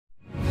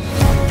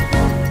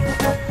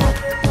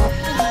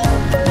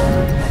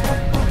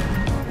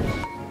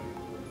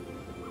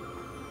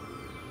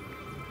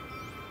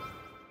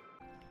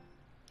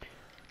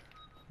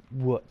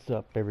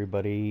up,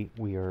 everybody?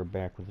 We are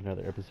back with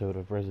another episode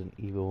of Resident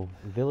Evil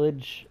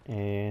Village,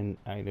 and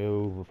I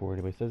know before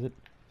anybody says it,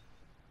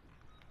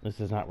 this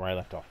is not where I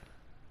left off.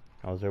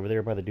 I was over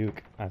there by the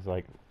Duke. I was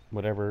like,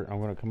 whatever, I'm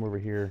gonna come over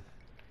here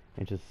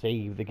and just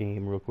save the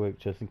game real quick,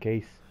 just in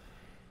case.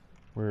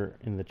 We're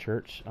in the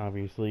church,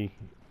 obviously,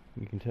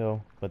 you can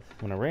tell, but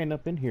when I ran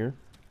up in here,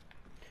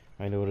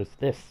 I noticed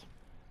this.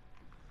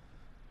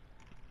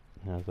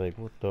 And I was like,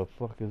 what the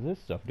fuck is this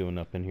stuff doing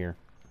up in here?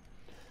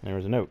 And there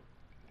was a note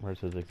where it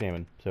says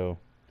examine. So,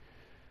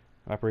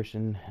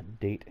 operation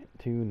date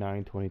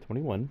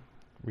 2/9/2021,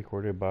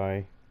 recorded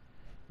by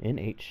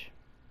NH.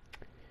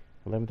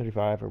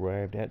 11:35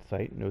 arrived at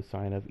site. No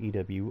sign of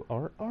EW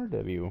or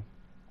RW.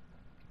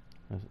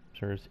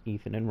 There's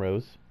Ethan and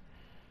Rose.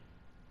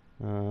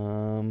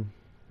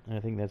 I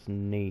think that's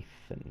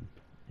Nathan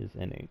is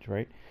NH,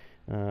 right?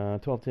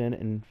 1210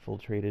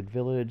 infiltrated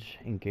village.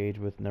 Engaged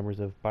with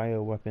numbers of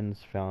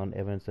bioweapons. Found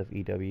evidence of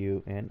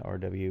EW and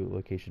RW.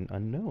 Location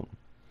unknown.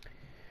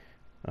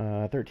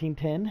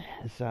 1310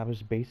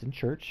 established base in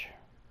church.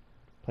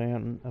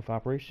 Plan of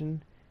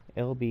operation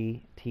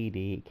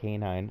LBTD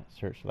K9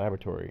 search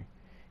laboratory.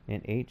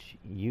 And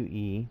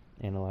HUE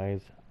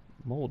analyze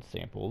mold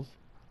samples.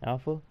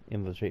 Alpha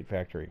infiltrate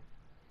factory.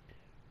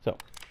 So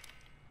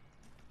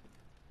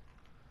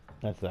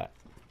that's that.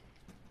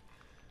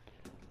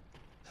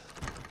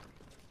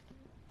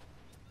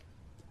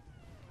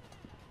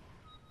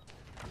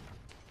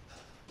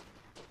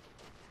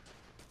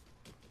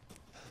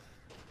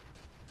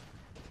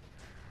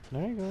 Did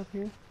I go up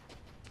here?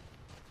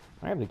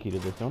 I have the key to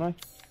this, don't I?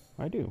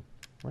 I do,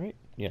 right?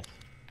 Yes.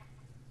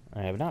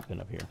 I have not been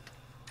up here.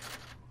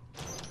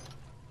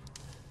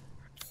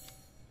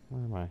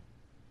 Where am I?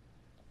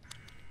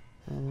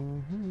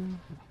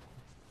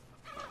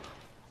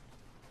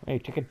 Hey,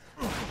 chicken.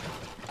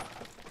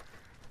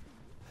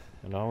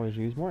 I'd always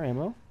use more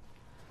ammo.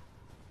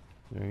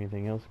 Is there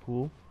anything else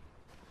cool?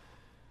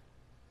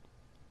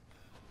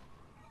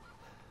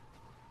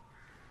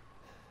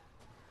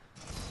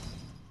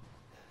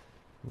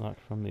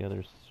 Locked from the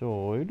other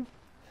side.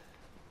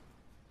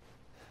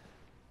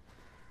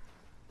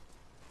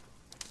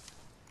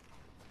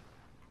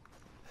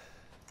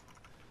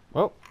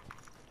 Oh!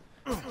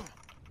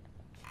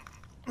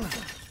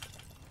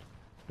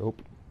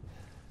 Nope.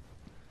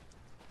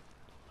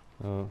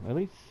 At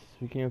least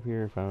we came up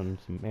here, found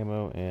some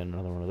ammo, and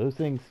another one of those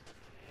things.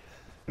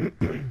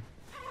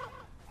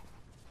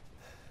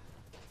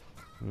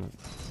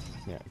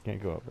 Yeah, I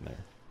can't go up in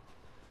there.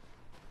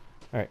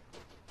 Alright.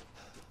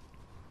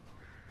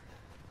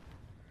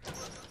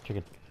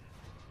 Chicken.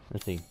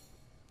 Let's see.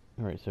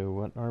 Alright, so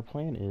what our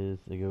plan is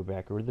to go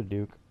back over to the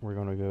Duke. We're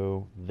going to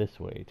go this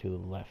way, to the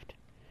left.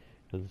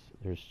 Because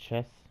there's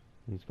chests,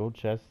 these gold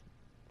chests,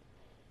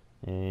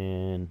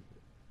 and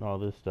all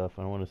this stuff.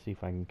 I want to see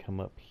if I can come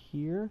up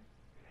here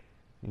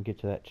and get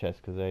to that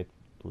chest, because I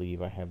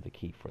believe I have the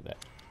key for that.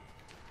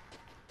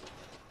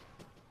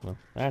 Well,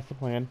 that's the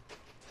plan.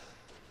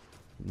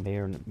 May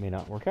or may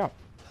not work out.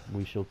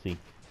 We shall see.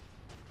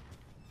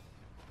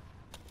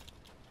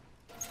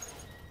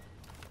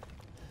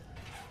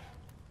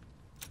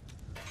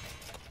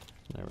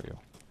 There we go.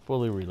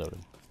 Fully reloaded.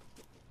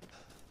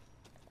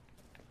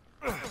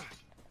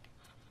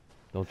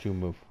 Don't you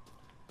move.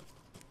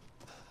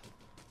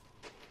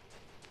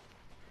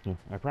 No,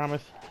 I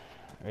promise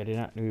I did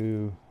not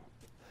do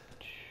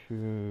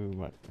too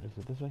much. Is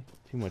it this way?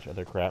 Too much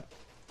other crap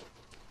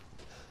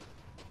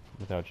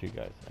without you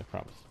guys. I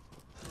promise.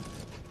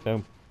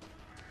 Boom.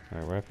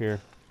 Alright, we're up here.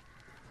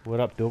 What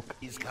up, Duke?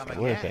 He's coming.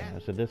 What is that? I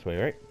said this way,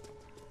 right?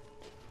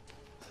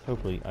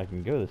 Hopefully I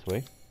can go this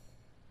way.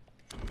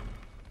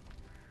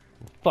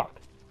 Fuck.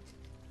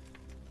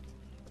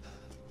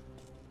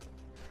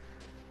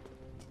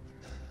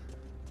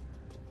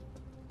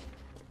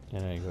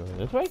 Can I go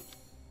this way?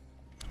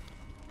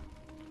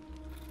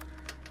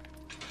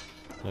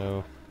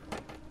 So,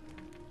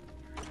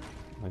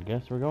 I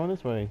guess we're going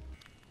this way.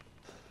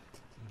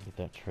 Get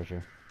that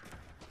treasure.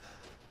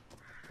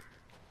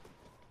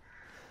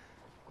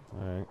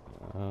 Alright,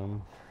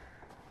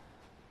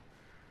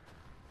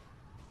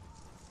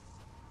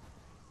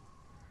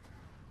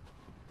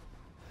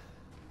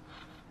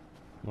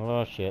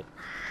 oh shit.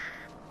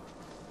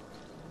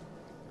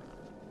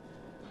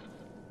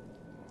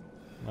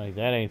 Like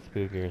that ain't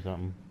spooky or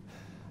something.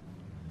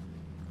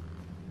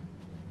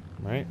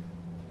 Right?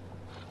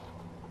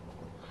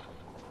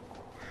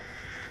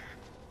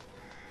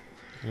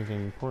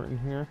 Anything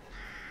important here?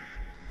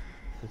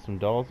 There's some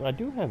dolls. I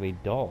do have a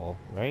doll,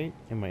 right?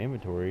 In my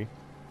inventory.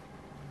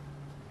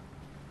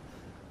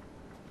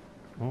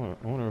 I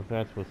wonder if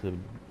that's supposed to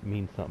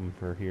mean something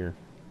for here.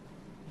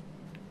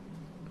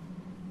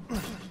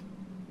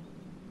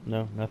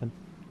 No, nothing.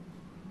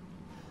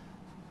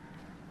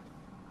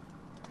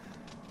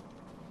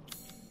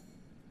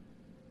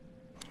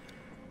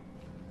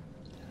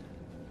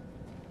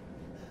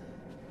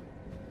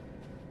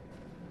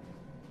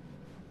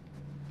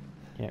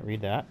 Can't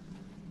read that.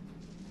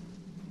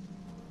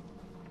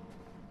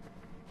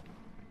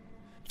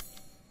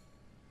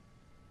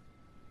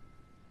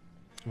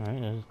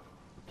 Alright, that just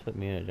took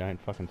me in a giant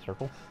fucking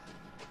circle.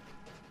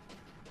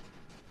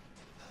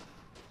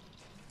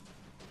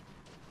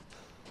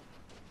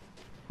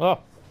 Oh!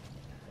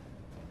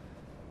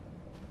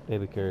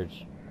 Baby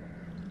carriage.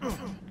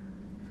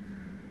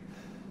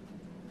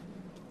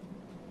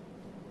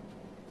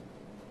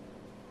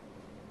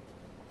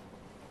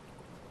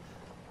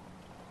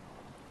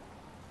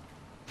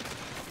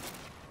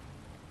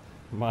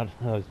 I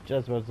was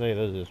just about to say,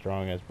 this is a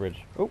strong ass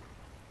bridge. Oh!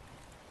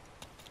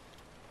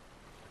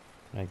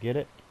 Can I get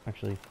it?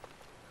 Actually.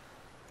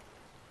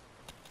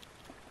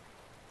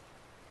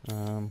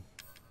 Boom.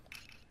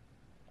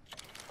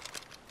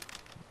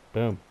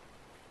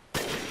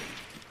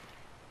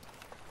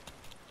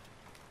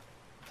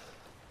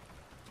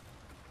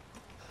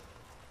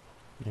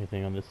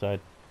 Anything on this side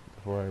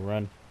before I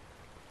run?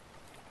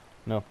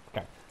 No.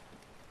 Okay.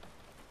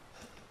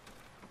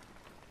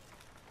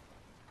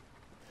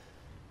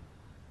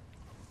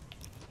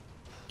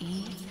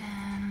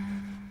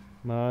 Ethan.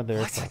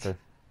 Motherfucker.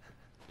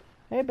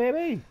 Hey,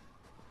 baby!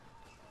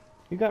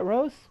 You got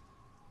Rose?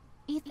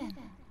 Ethan,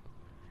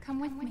 come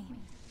with me.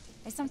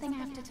 There's something I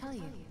have to tell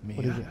you. Mia?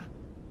 What is it?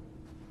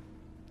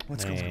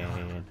 What's going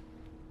on?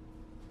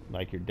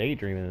 Like you're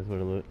daydreaming is what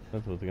it looks.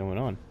 That's what's going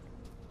on.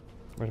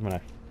 Where's my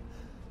knife?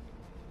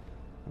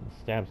 I'm gonna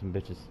stab some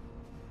bitches.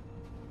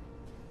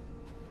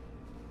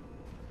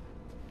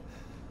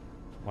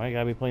 Why you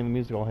gotta be playing the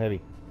music all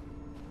heavy?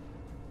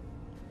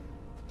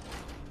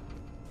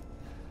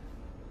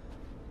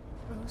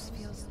 Rose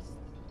feels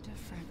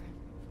different.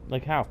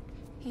 Like how?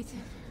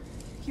 Ethan,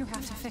 you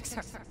have to fix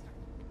her.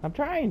 I'm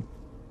trying!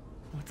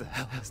 What the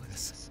hell is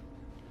this?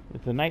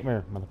 It's a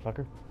nightmare,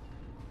 motherfucker.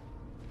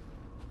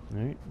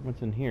 Alright,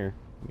 what's in here?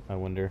 I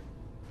wonder.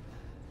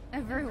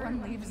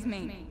 Everyone leaves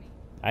me.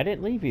 I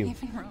didn't leave you.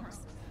 Even Rose.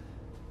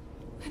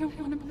 I don't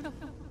want to know.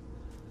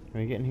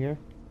 Can we get in here?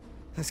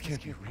 This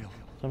can't be real.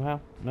 Somehow?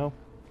 No?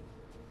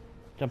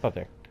 Jump up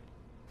there.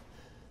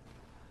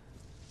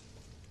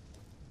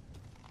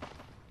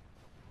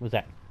 What's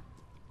that?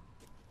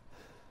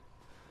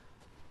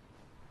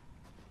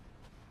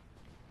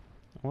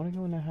 I want to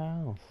go in the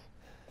house.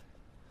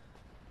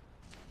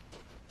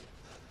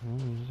 Well,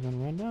 I'm just gonna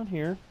run down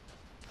here.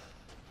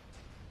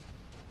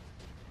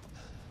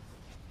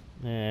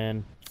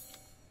 And...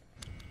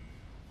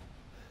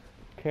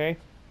 okay.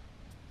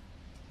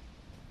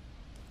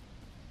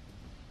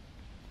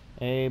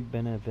 A.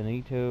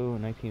 Benvenuto,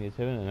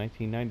 1987 and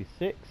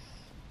 1996.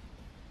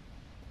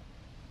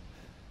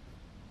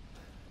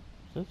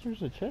 Says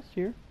there's a chest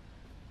here.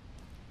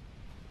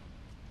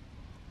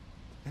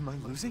 Am I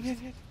losing it?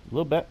 A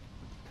little bit.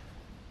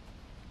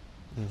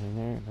 Anything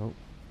there? Nope.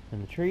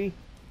 In the tree.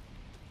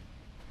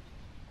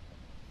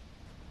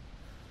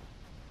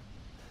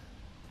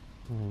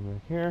 And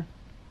back here.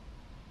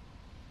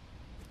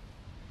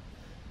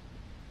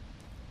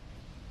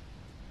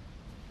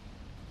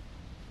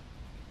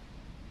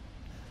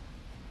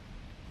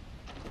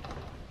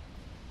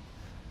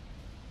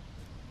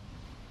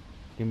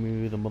 Give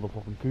me the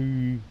motherfucking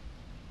key.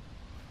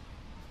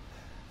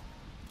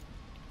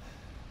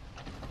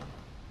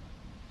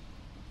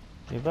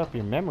 Give up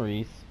your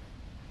memories.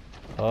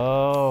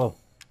 Oh.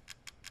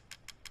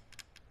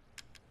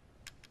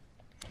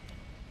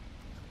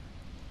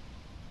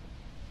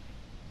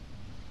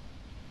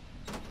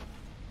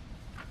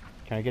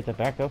 Can I get that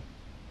back though?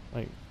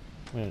 Like,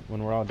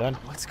 when we're all done?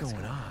 What's going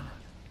on?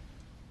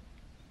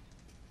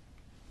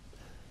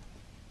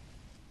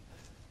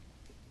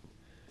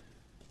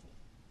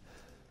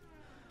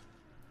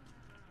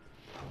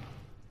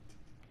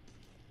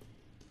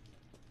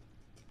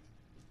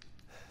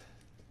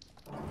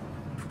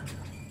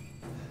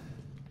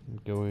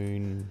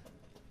 Going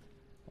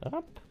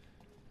up?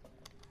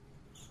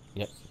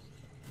 Yep.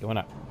 Going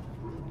up.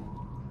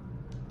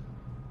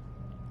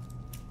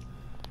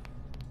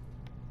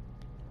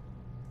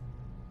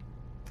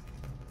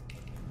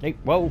 Hey,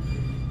 whoa!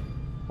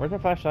 Where's my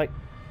flashlight?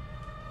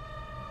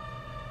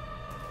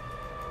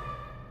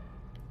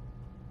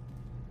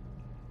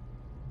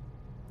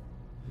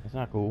 That's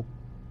not cool.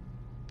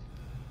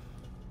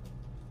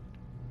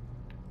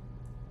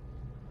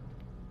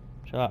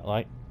 Shut up,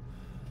 light.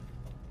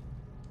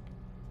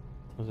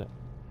 What's that?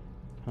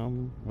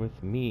 Come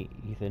with me,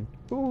 Ethan.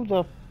 Who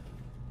the...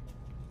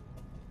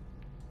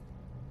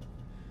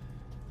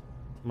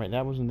 Right,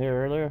 that wasn't there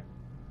earlier?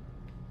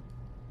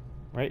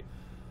 Right?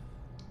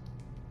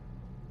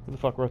 Who the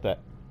fuck wrote that?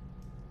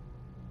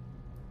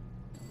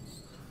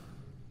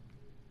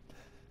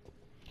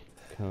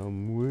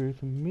 Come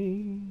with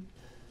me,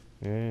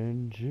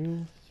 and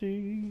you'll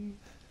see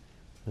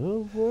the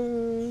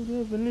world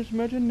of endless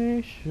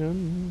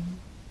imagination.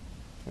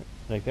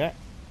 Like that?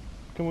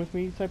 Come with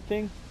me type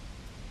thing?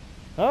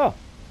 Oh!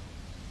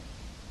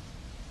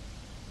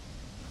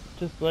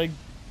 Just like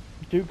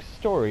Duke's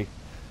story.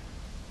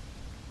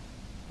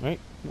 Right?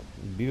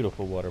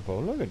 Beautiful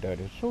waterfall. Look at that,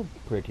 it's so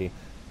pretty.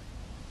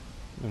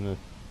 And the...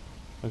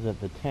 was that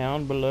the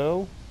town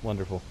below?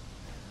 Wonderful.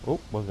 Oh,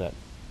 what was that?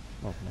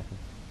 Oh, nothing.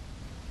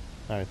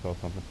 I saw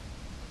something.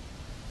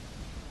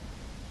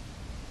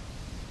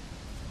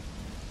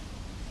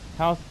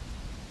 House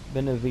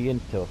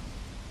Beneviento.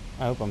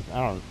 I hope I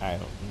don't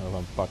know if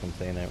I'm fucking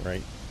saying that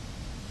right.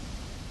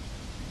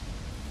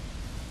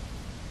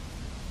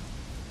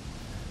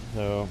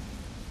 So,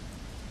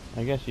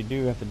 I guess you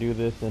do have to do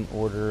this in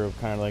order of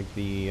kind of like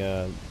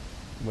the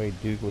way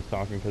Duke was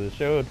talking, because it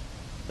showed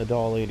the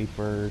doll lady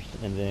first,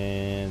 and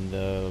then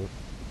the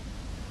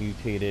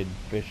mutated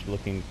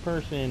fish-looking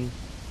person,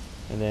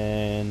 and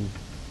then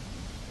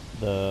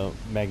the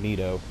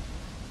Magneto.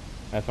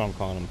 That's what I'm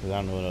calling him, because I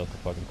don't know what else to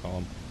fucking call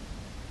him.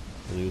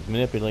 He was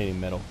manipulating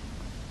metal.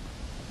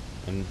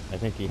 And I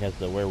think he has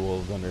the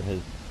werewolves under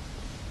his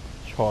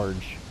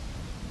charge.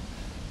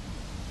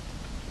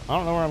 I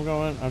don't know where I'm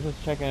going. I'm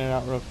just checking it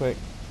out real quick.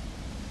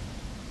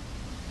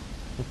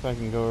 If I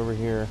can go over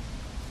here.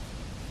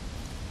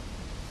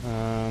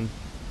 I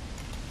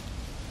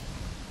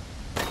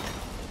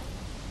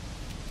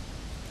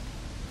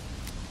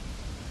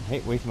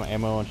hate wasting my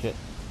ammo on shit.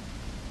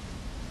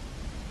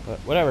 But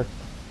whatever.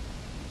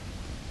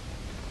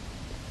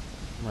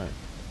 Alright.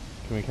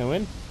 Can we come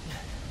in?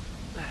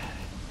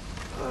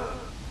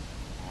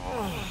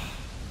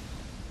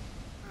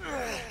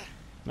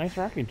 Nice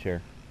rocking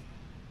chair.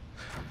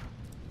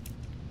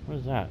 What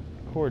is that?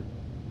 Cord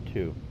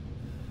 2.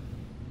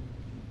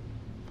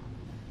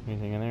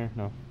 Anything in there?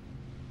 No.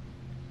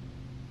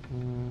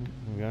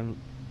 We gotta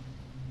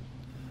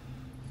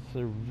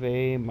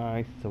survey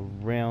my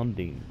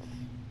surroundings.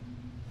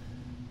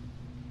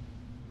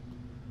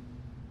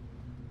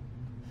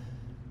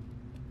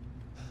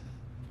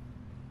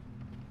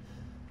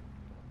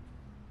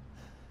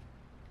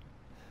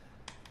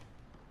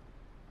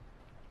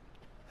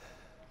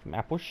 Some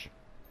apples.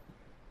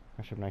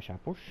 I have nice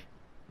apples.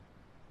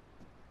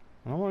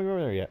 I don't want to go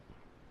over there yet.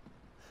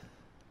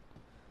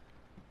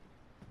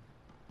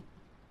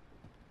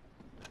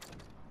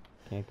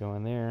 Can't go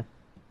in there.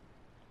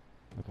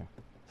 Okay.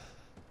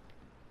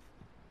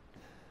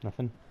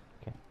 Nothing?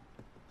 Okay.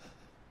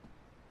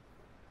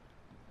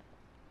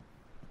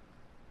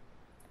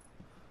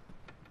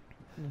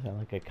 Is that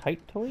like a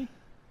kite toy?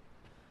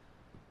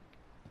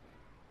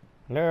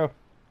 Hello?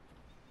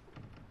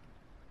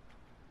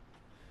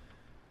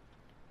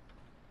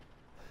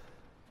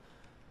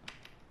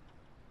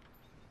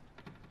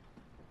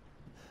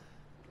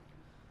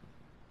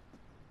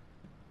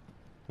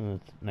 Oh,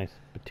 that's a nice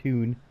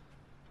spittoon.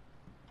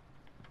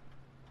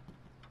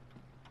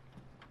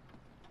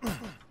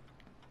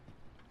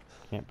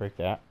 Can't break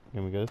that.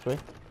 Can we go this way?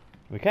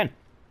 We can!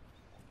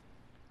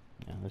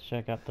 Now let's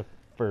check out the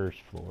first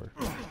floor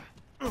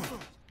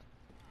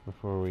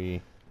before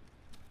we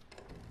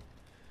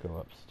go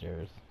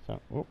upstairs.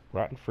 So, oh,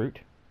 rotten fruit.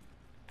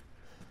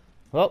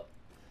 Well,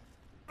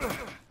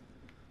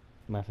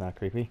 that's not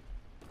creepy.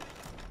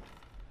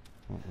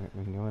 Oh,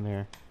 we can go in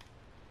there.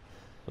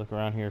 Look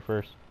around here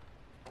first.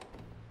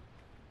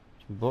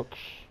 Some books.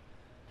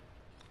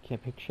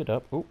 Can't pick shit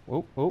up. Oh,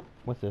 oh, oh,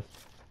 what's this?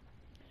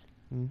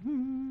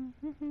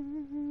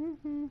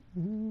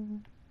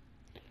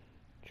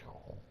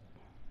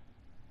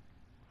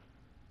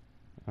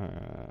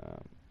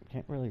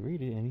 Can't really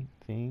read it,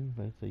 anything,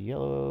 but it's a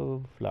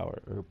yellow flower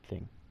herb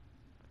thing.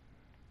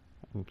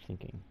 I'm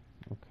thinking,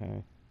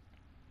 okay.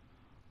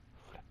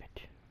 Flip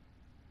it.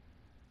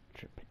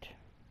 Trip it.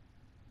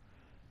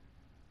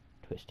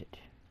 Twist it.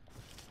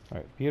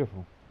 Alright,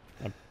 beautiful.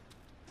 I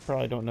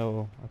probably don't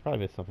know. I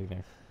probably missed something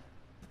there.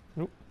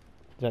 Nope.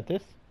 Is that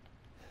this?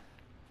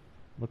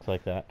 Looks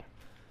like that.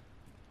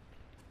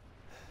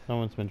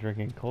 Someone's been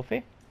drinking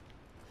coffee?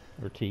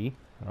 Or tea?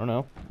 I don't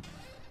know.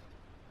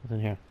 What's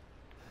in here?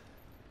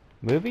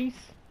 Movies?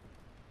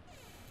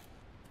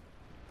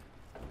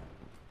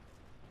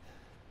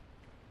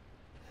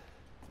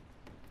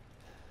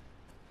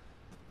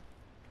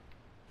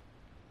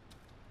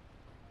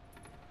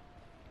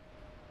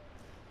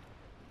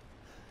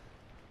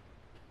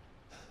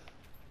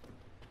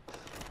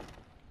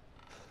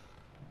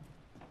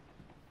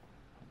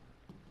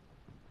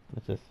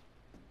 What's this?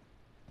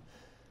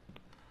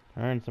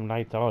 Turn some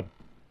lights on.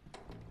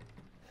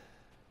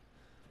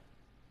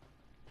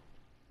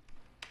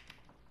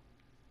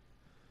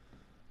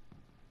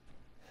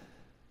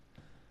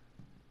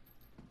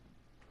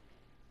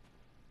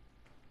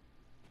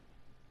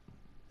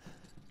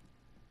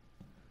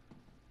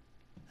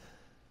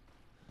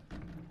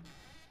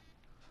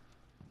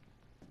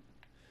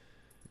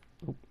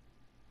 Oop.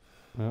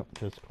 Nope,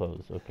 just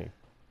close. Okay.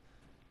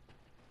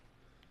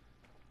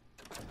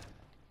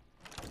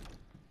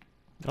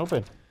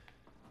 Open.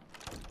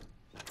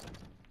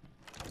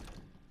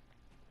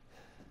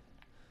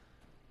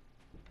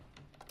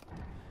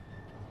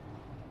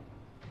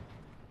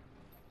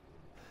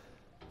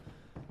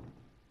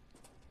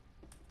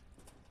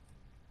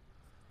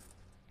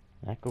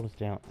 That goes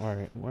down.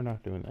 Alright, we're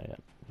not doing that yet.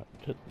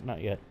 Just not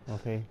yet.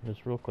 Okay,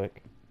 just real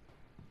quick.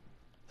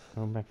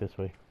 Going back this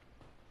way.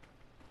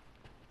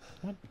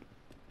 What?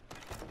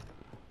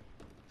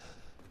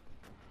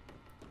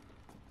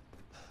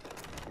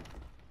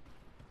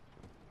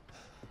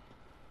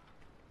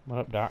 What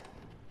up, Doc?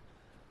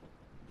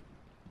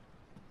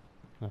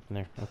 Nothing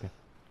there. Okay.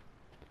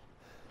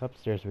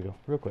 Upstairs we go.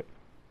 Real quick.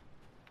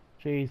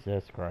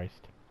 Jesus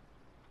Christ.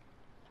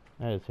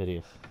 That is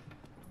hideous.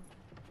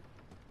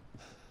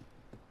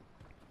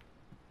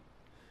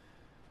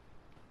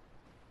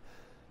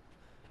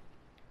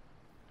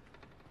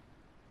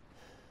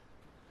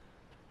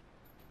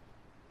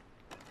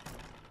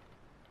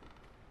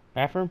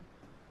 Bathroom?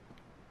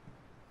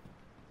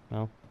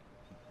 No.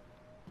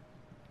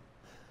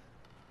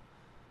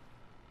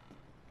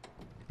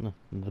 No.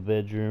 The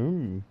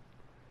bedroom.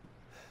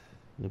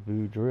 The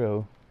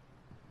boudreau.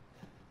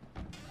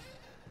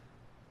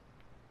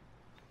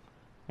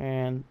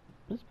 And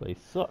this place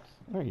sucks.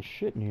 There ain't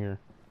shit in here.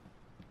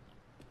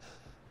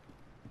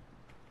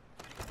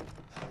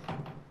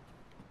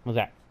 What's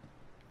that?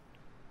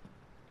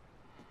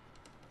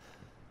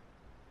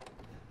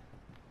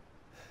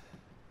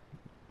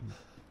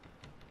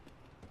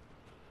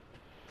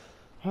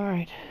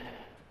 Alright.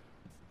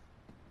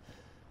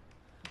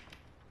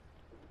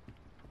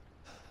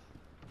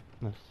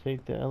 Let's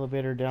take the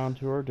elevator down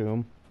to our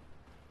doom.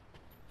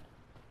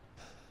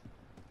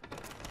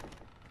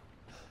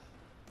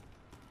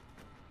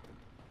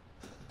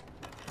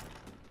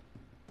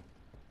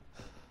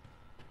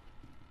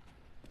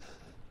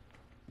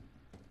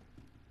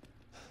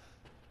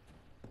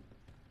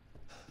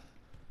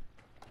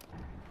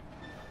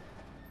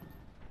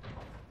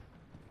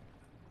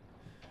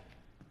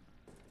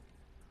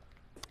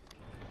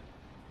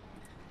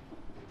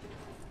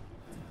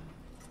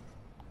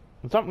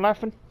 Was something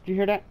laughing? Did you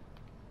hear that?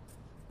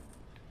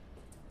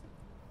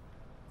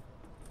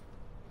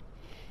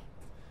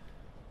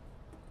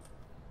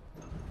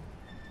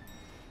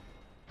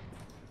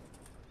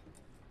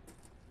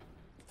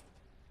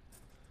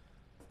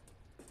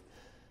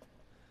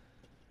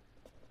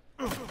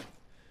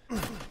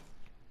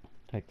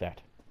 Take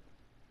that.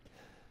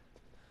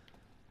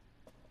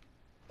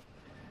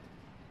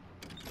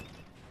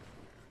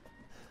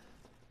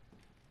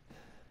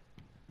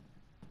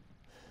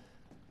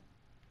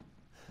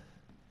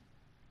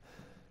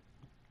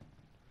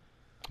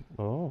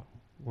 Oh,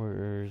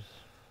 where's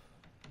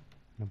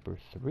number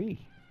 3?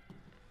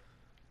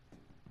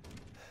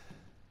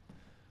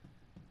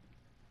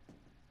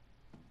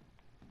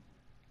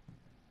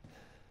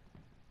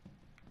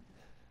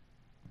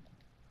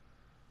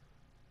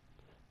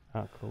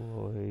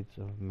 Alkaloids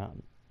of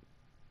mountain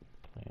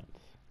plants.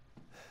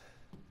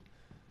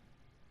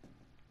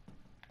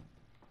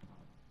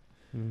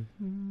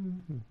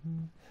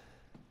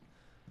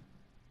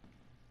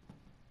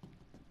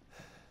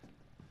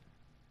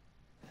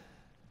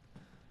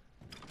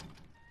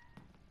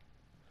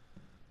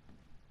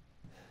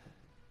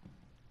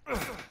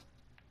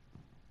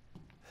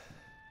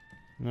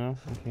 No,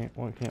 I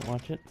can't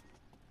watch it.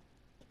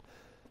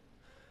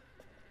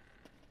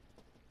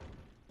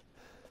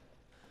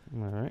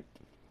 Alright.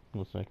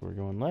 Looks like we're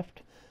going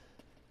left.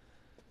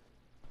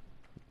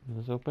 Is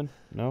this open?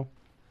 No.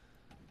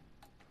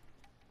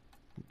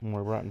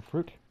 More rotten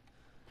fruit.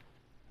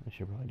 I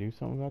should probably do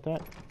something about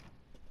that.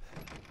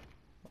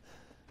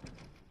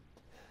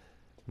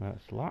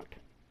 That's locked.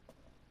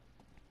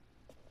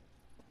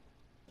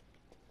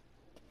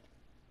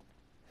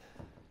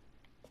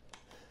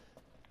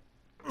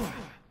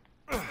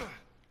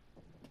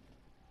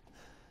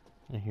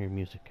 I hear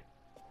music.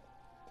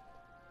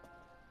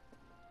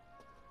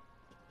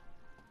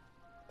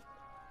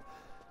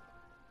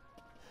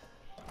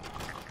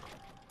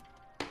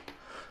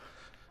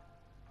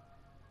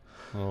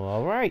 Oh,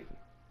 all right.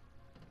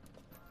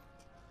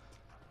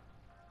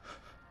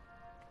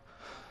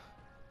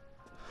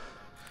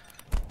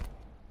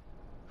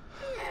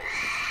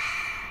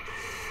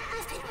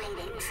 I've been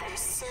waiting for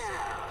so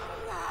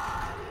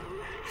long.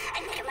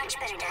 I'd make a much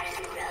better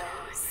daughter than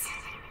Rose.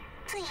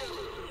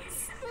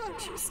 Please,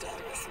 won't you stay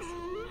with me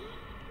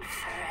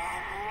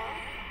forever?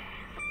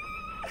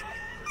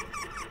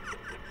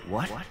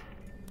 What?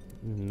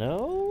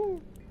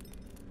 No?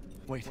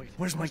 Wait,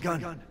 where's my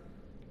gun?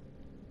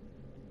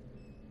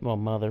 Well,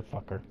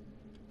 motherfucker.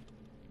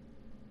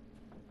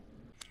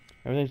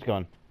 Everything's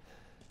gone.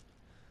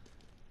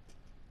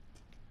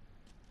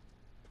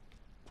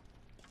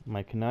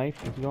 My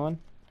knife is gone.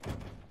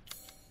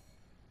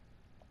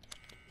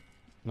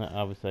 No,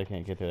 obviously I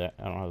can't get to that.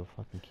 I don't have a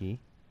fucking key.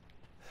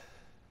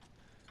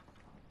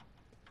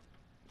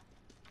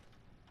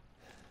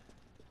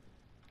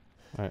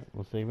 Alright,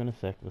 we'll save in a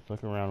sec. Let's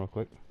look around real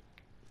quick.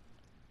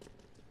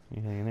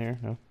 Anything in there?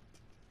 No?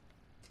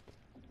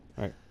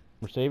 Alright,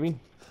 we're saving.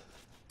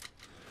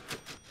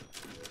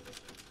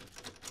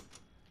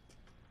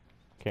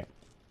 Okay.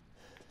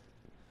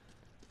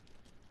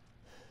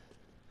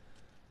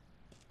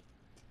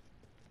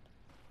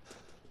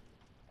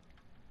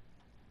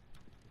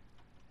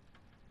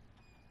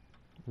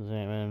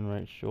 Examine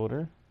right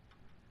shoulder.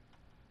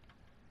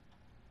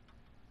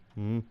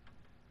 It's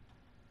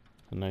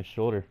a nice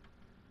shoulder.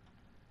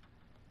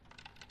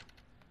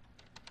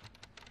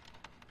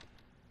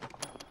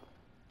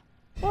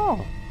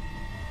 Oh!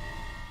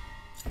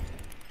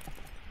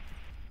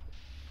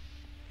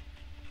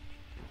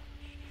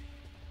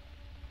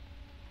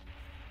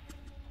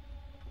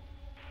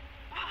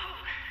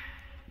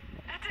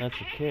 That's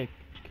a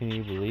Can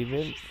you believe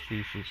it?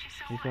 She's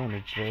going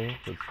to jail.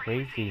 It's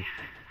crazy.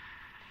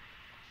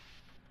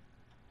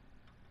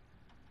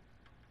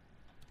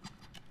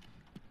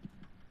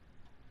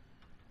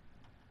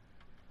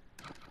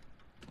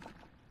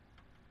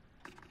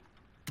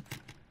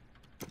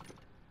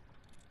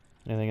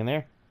 Anything in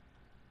there?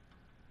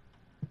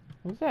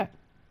 What's that?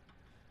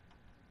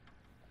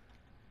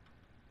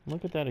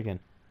 Look at that again.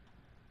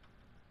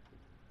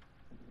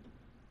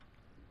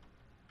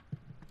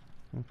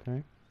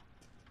 Okay.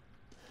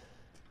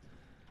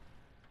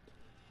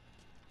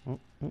 Oh,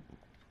 oh.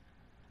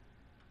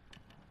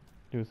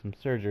 Do some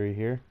surgery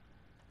here.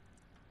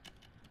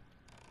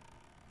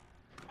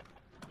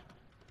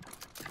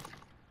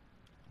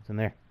 What's in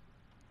there?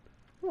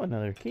 Oh,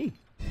 another key.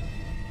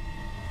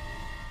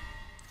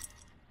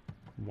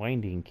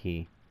 Winding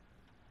key.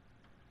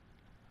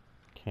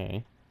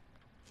 Okay.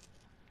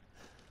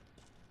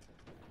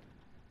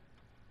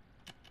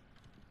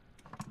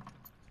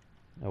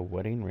 A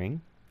wedding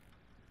ring.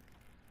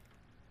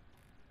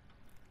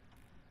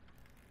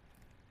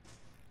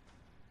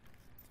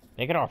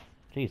 Take it off.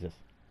 Jesus.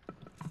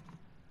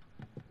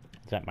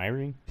 Is that my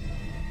ring?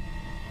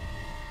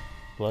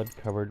 Blood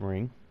covered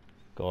ring.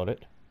 Got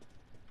it.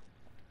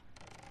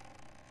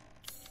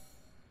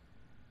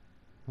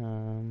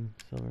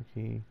 Silver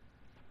key.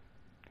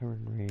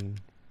 Covered ring.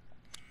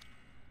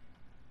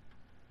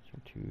 These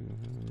are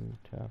too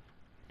tough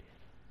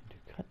to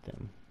cut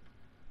them.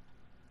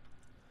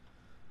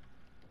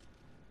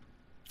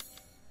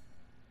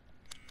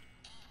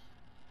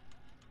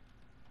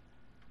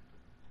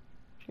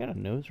 She got a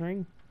nose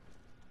ring?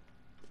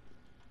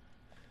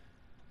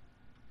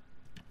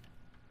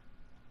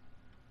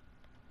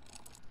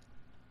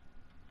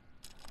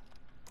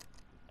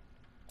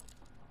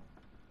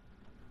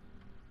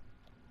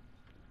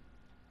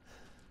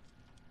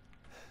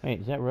 Wait,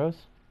 is that Rose?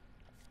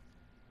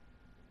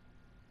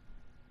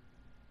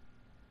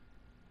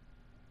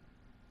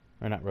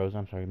 Or not Rose,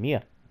 I'm sorry,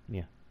 Mia.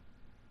 Mia.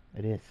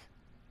 It is.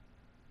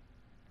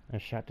 I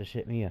shot to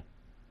shit Mia.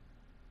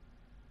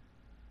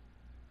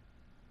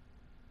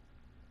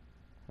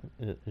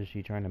 Is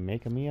she trying to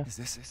make a Mia? Is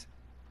this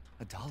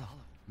a doll?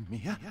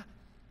 Mia?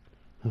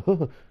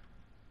 I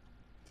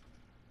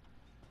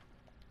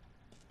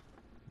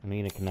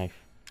need a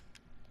knife.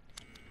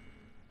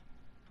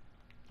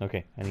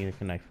 Okay, I need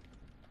a knife.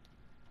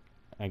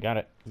 I got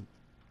it.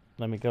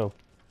 Let me go.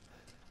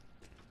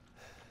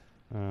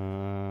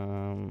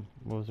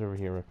 What was over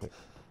here real quick?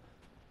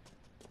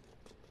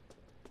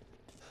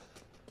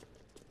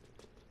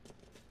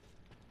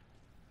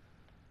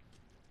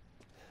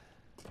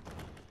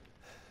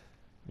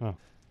 Oh.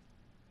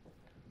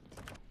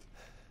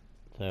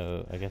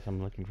 So, I guess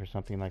I'm looking for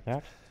something like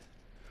that.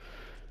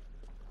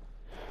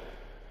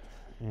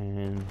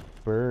 And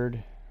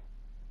bird.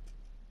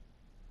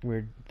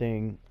 Weird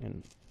thing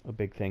and a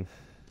big thing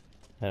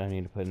that I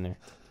need to put in there.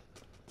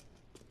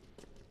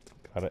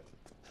 Got it.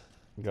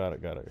 Got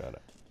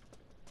it.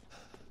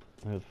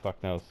 Who the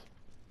fuck knows?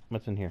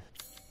 What's in here?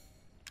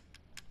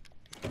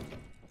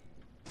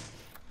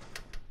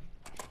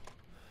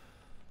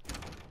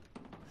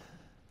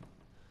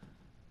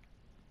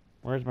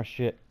 Where's my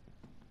shit?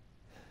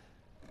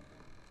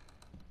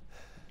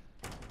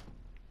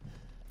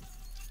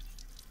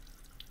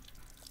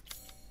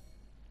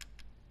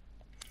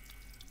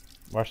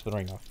 Wash the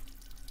ring off.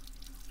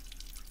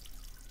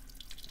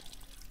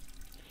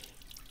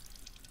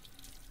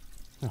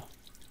 Oh,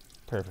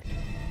 perfect.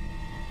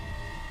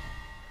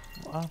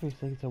 Well,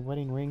 obviously it's a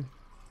wedding ring.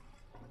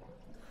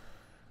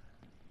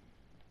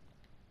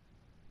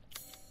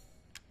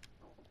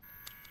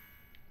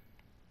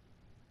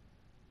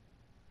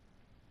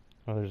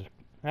 Oh, there's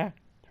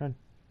turn.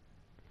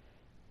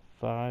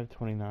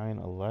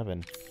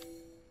 5/29/11.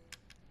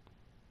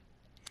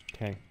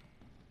 Okay.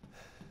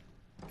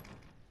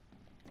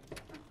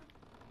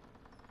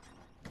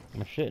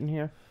 My shit in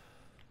here.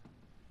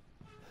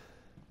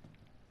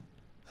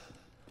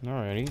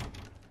 Alrighty.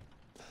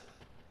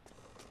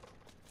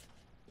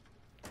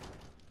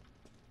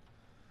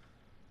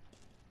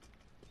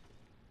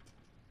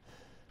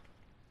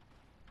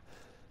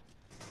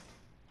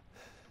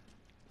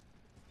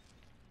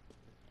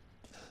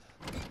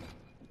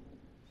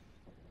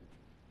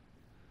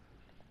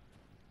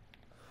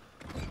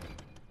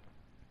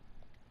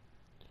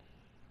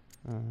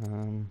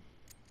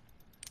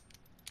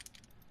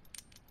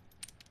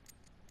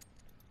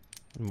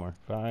 One more.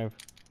 5,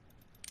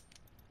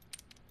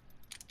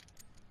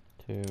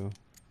 2,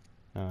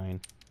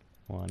 9,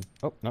 1.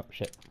 Oh, no,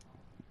 shit.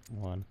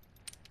 1.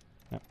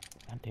 No,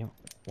 god damn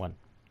it. 1.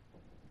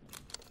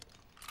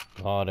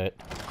 Got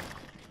it.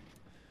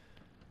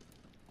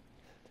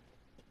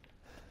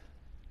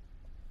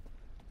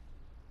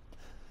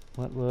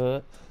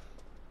 What?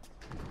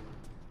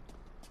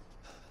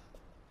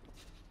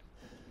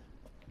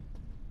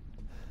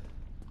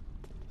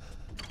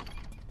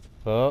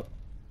 Oh.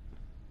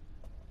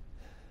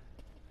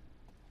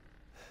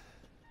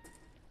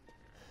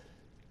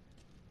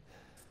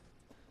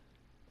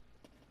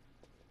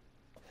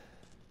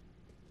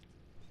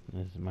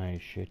 Is my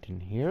shit in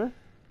here?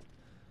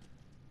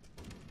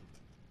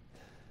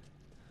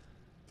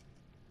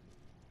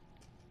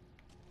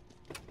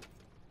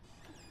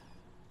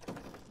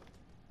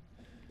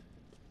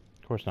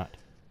 course not.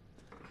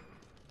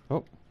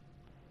 Oh.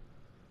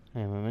 A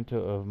memento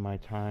of my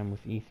time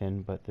with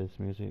Ethan, but this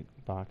music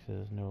box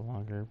is no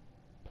longer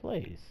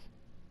plays.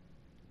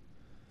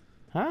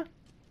 Huh?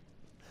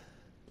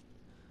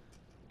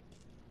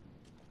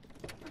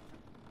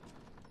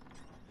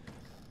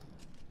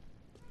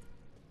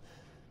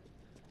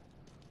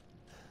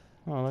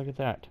 Oh, look at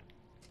that.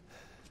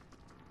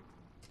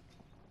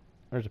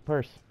 There's a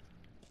purse.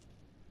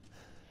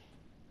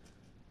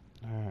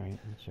 Alright,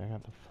 let's check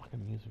out the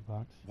fucking music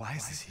box. Why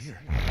is this here?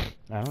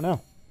 I don't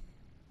know.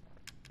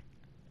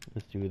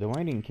 Let's do the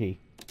winding key.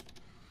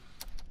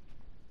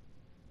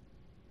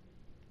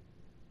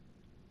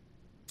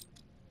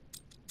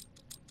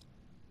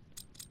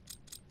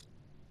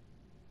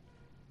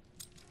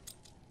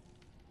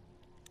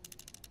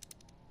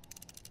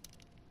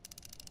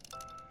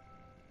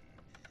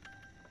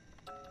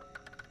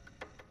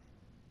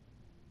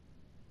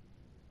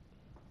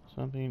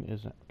 Something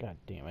isn't. God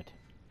damn it.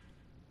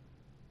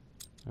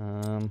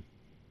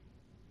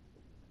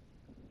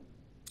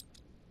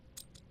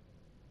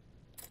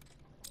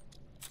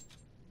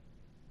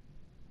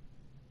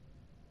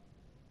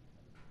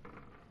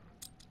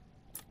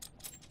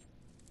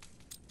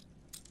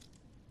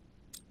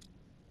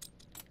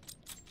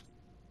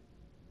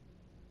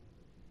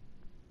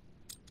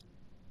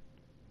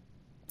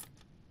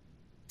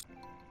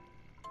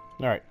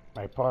 Alright,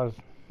 I paused.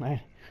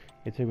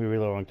 It took me a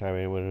really long time.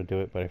 I wanted to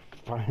do it, but I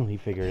finally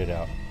figured it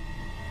out.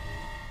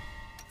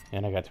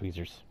 And I got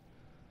tweezers.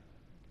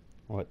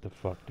 What the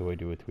fuck do I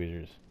do with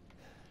tweezers?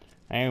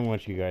 I don't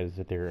want you guys to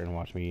sit there and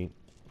watch me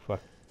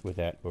fuck with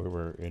that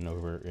over and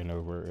over and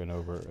over and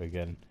over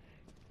again.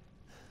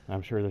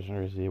 I'm sure there's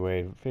an easy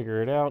way to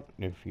figure it out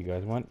if you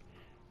guys want.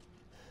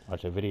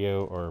 Watch a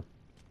video, or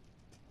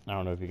I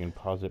don't know if you can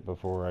pause it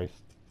before I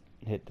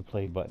hit the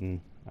play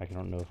button. I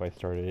don't know if I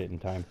started it in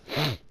time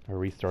or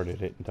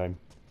restarted it in time.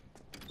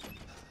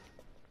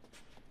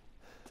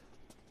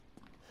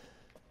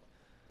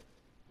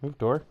 Move,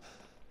 door.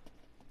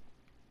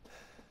 Where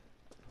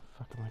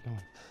the fuck am I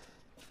going?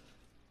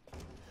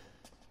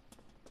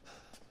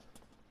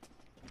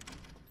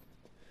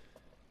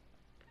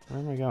 Where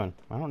am I going?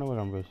 I don't know what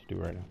I'm supposed to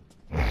do right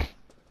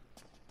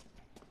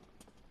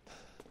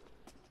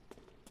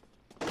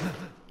now.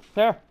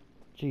 There!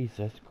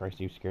 Jesus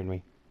Christ, you scared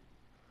me.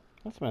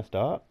 That's messed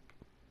up.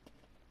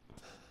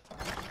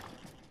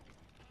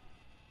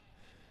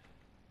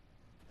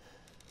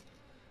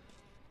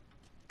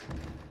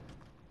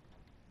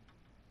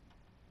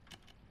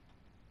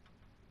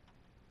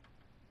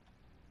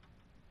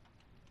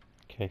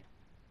 Okay.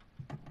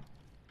 I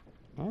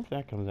wonder if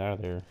that comes out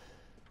of there.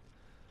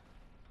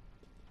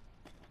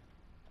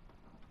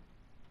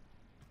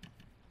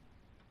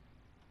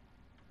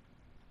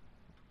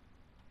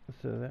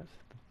 So that's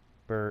the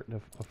bird,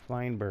 a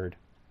flying bird.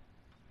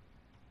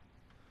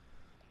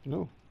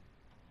 No.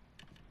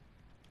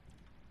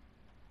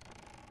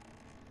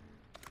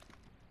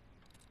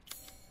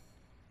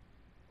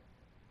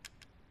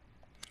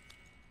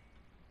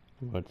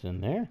 What's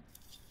in there?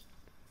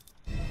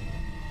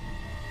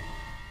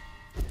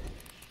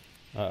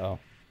 Uh-oh.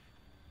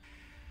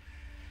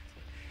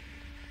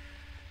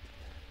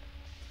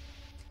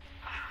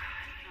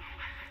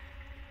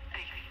 I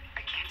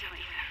can't do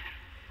anything.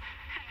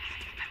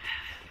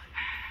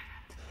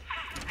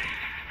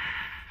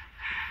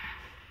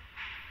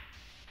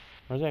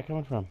 Where's that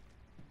coming from?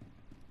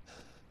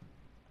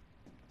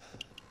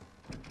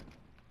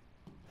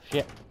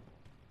 Shit.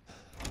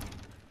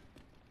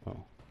 Oh.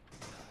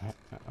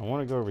 I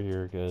want to go over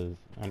here because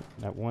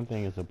that one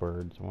thing is a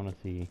bird, so I want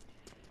to see.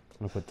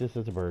 I'm going to put this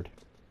as a bird.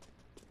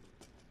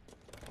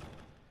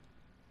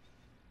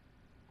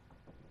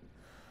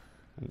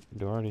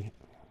 Do already.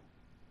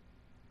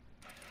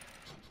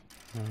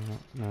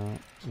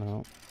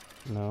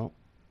 No.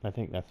 I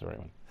think that's the right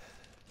one.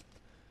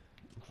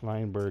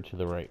 Flying bird to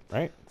the right,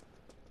 right?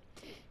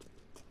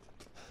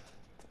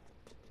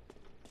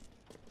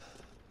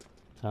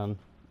 Sound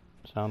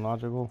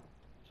logical?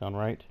 Sound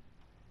right?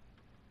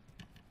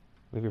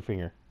 With your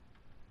finger.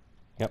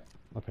 Yep,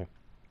 okay.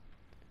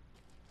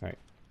 Alright.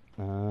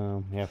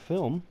 We have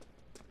film.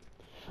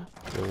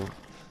 So.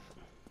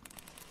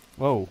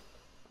 Whoa.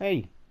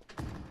 Hey!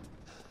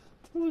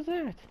 Who was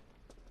that?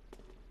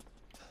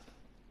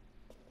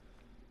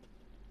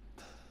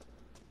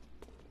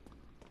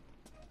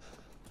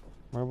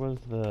 Where was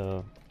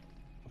the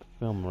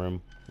film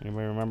room?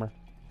 Anybody remember?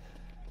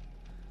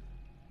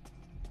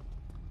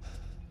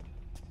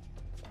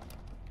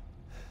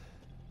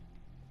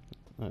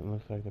 It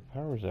looks like the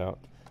power's out.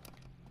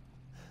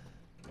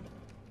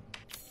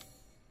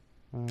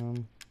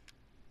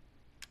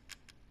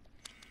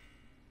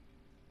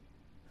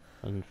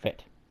 Doesn't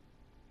fit.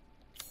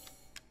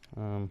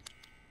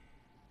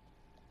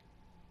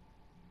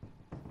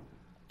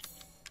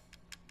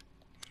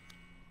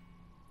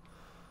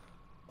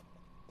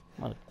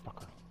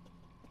 Motherfucker.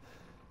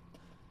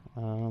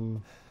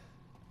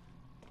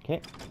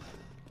 Okay.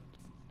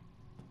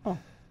 Oh.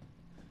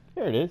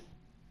 There it is.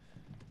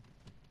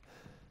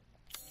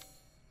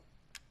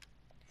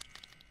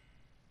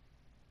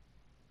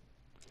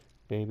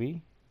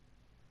 baby,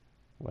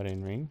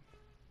 wedding ring,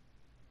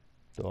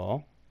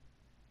 doll.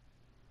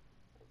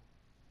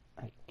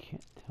 I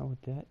can't tell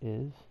what that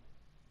is.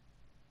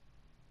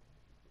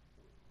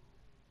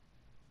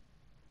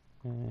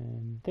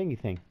 And thingy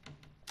thing.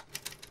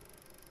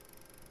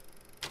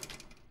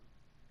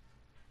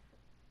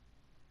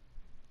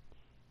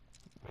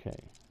 Okay,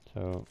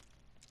 so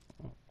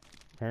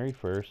Mary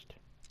first.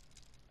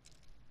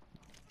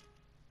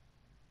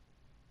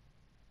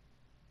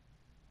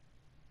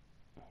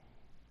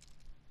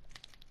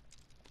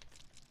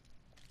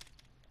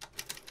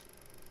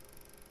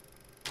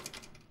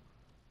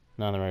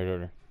 Not in the right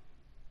order.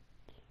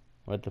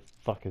 What the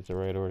fuck is the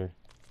right order?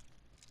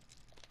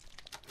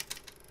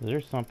 Is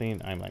there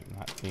something I'm like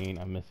not seeing,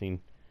 I'm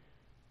missing,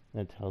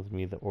 that tells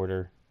me the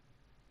order?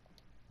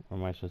 Or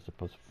am I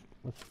supposed to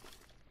what's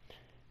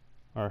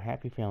our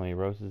happy family,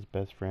 Rose's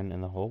best friend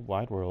in the whole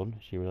wide world.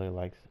 She really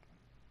likes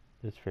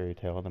this fairy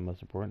tale. The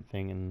most important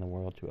thing in the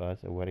world to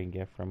us, a wedding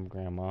gift from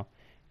Grandma,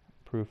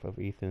 proof of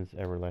Ethan's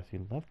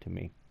everlasting love to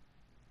me.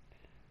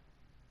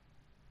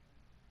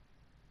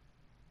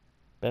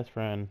 Best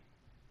friend,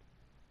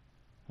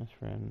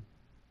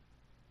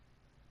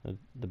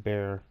 the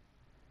bear,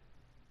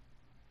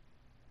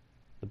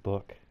 the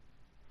book,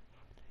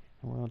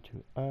 the world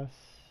to us,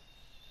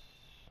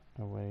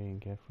 a wedding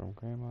gift from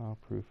Grandma,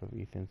 proof of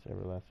Ethan's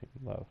everlasting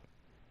love.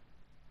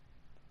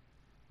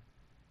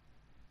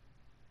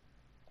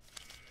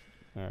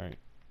 Alright.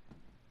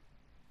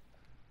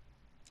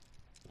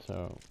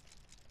 So,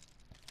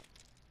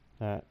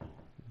 that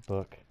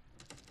book,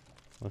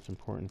 most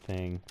important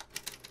thing.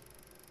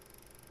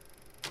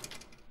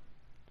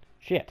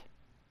 Shit!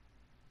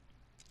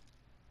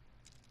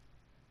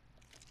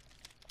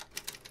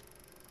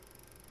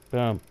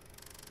 Boom.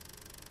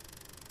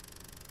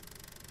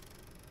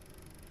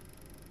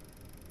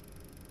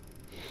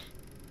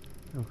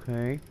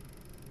 Okay.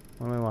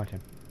 What am I watching?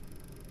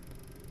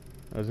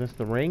 Oh, is this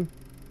the ring?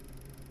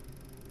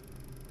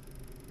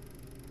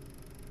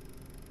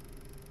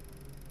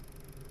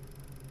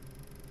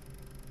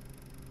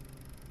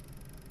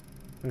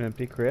 An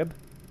empty crib.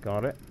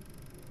 Got it.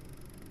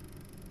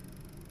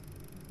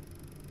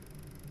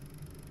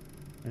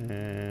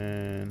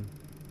 And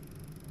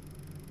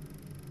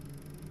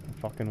a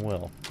fucking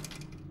will.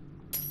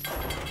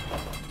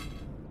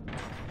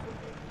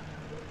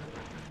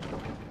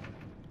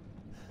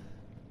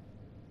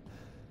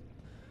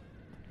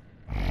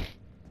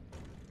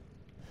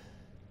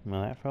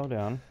 Well, that fell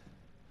down.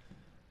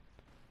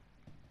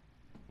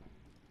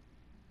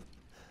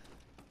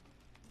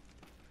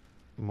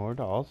 More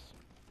dolls.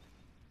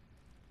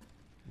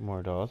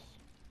 More dolls.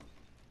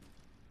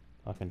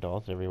 Fucking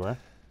dolls everywhere.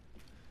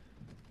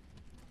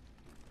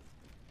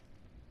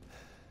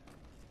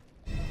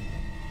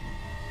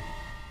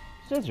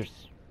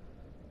 Scissors.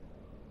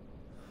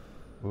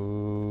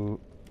 Ooh.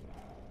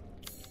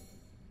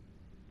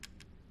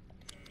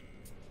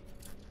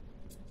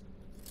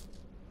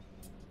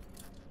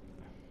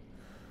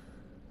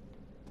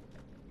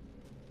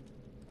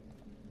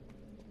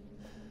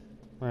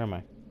 Where am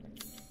I?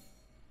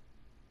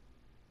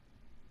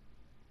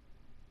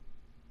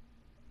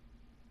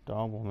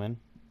 Doll woman.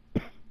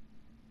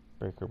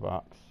 Breaker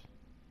box.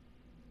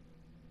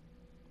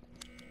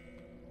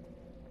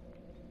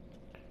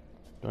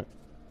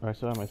 Do I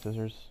still have my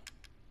scissors?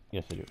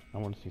 Yes, I do. I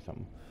want to see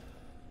something.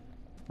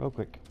 Real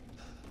quick.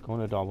 Going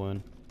to doll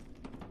woman.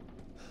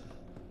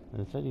 And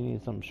it said you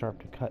needed something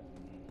sharp to cut.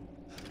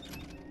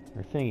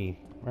 Or thingy,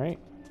 right?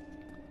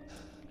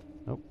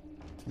 Nope.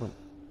 Boom.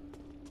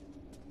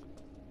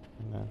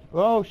 And then,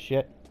 oh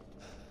shit!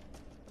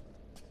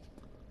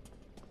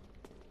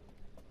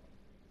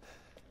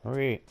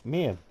 Hurry,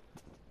 Mia! I'm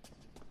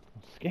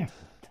scared.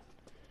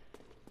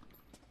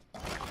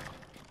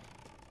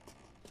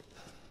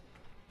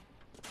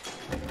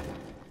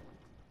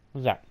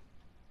 What's that?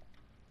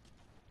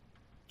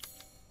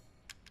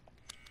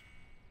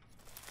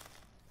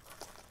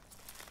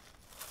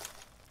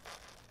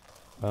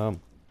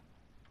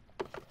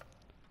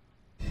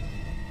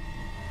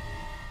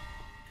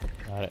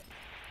 Got it.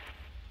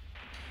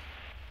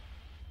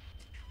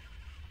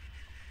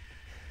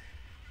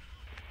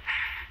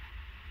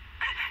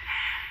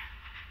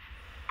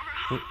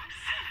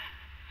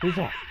 Who's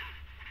that?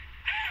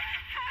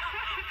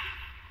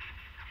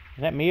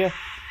 Is that Mia?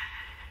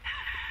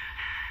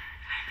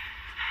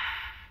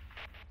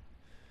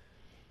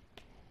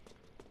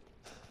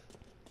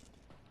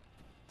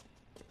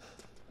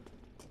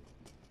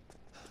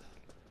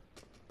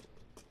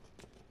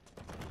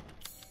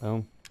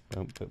 Boom,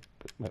 boom, boom,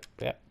 boom,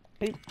 boom,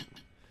 boom.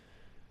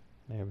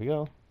 There we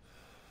go.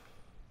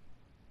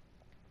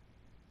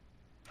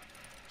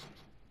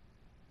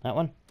 That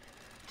one?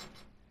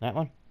 That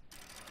one?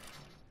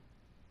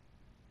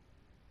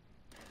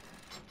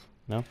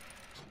 No?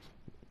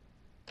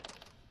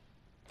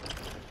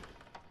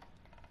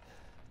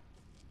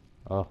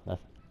 Oh,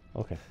 that's...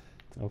 Okay.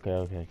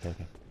 Okay.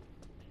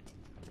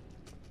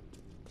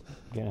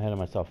 Getting ahead of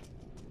myself.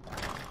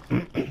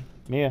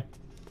 Mia.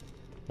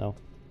 No.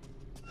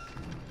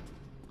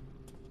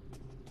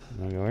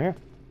 I'm gonna go here.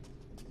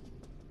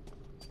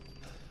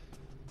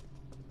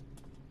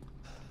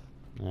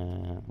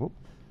 Whoop.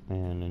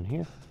 And in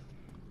here.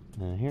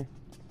 And here.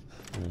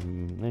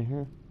 And in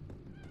here.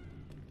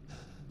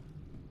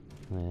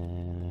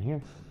 And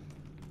here.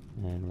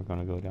 And we're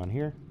gonna go down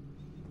here.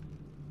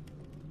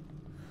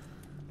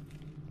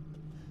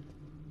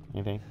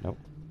 Anything? Nope.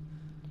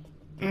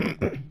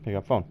 Pick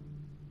up phone.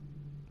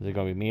 Is it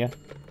gonna be Mia?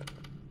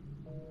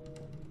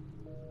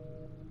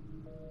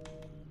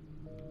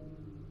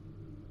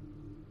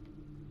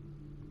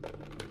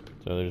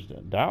 So there's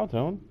a dial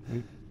tone.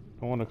 You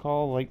don't want to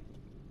call like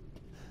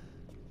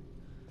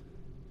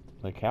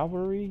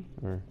cavalry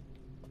or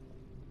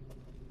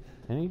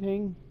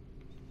anything?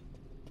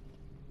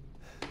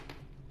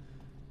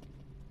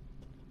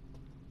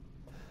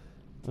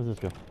 Where's this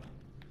go?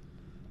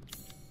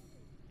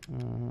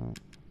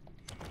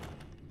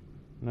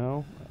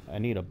 No, I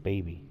need a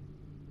baby.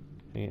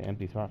 See an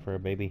empty spot for a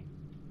baby?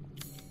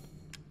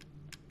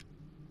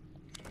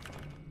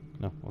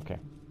 No, okay.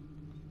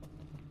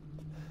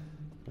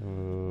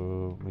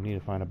 We need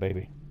to find a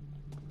baby.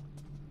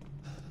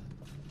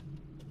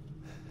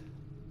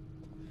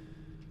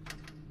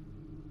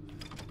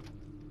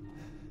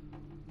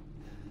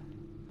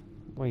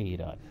 Wait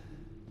a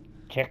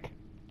check.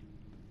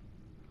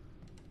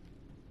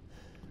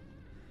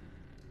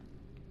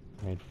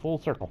 Made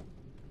full circle.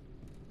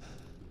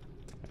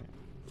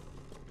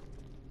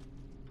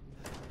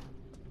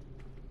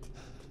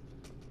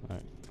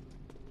 Alright.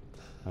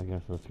 I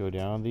guess let's go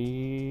down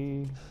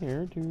the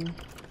here to.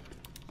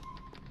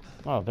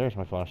 Oh, there's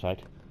my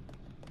flashlight.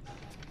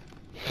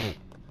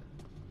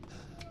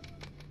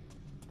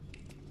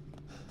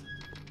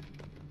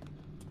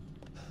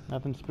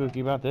 Nothing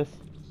spooky about this.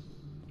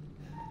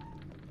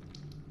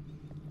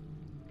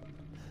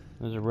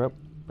 There's a rope,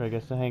 I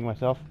guess, to hang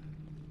myself.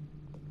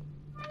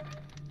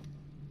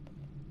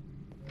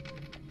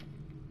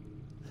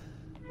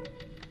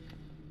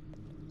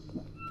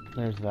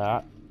 There's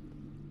that.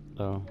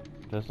 So,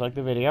 just like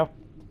the video.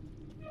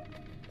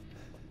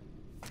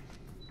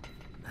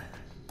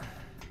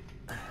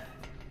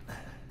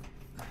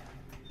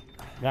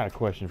 Got a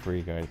question for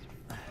you guys.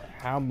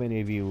 How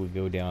many of you would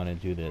go down and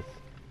do this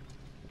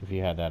if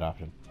you had that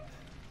option?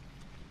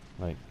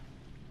 Like,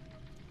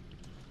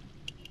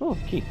 oh,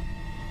 key.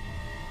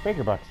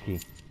 Breaker box key.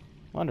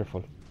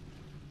 Wonderful.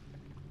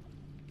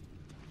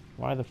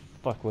 Why the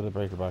fuck would a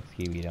breaker box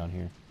key be down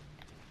here?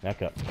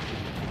 Back up.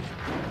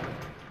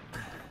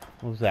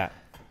 What was that?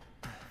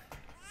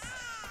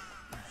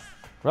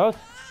 Rose?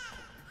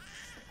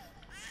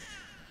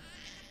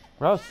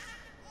 Rose?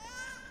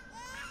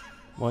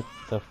 What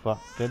the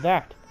fuck did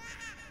that?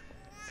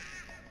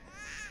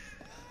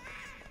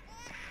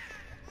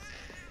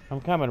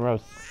 I'm coming,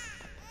 Rose.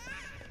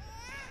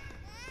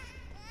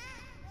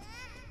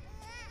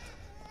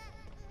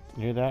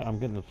 You hear that? I'm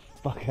getting the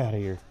fuck out of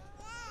here.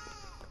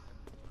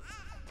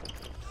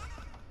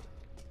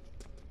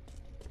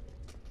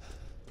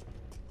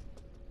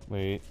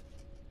 Wait.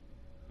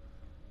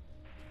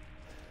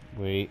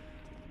 Wait.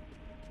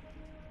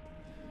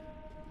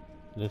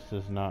 This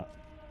is not...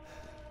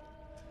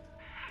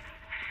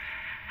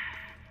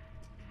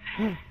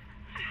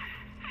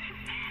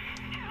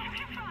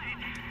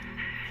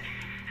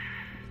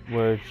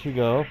 Where'd she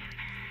go?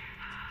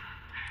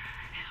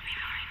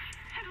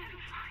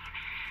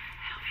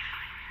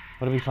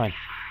 What'll be fine?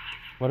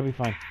 What'll be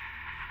fine?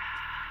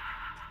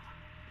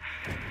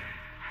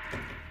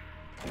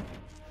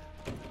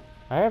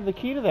 I have the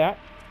key to that.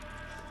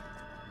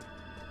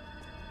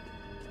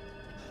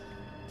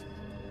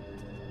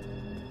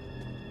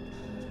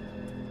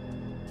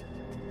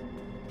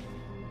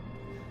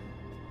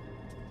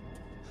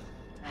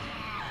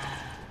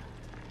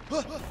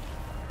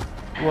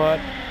 What?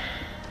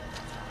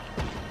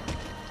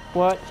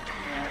 What?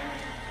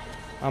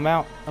 I'm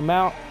out. I'm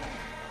out.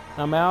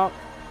 I'm out.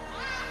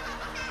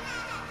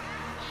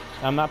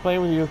 I'm not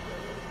playing with you.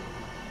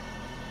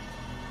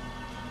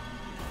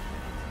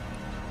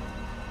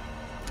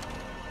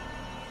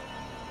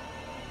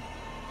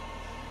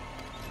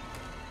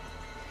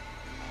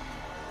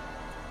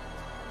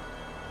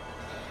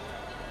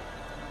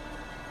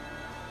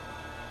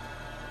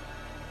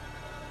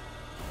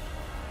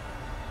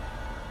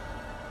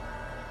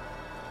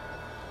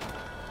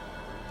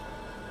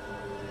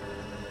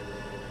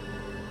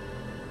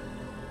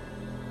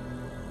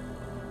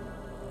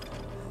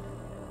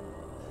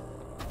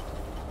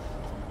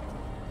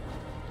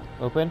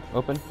 Open,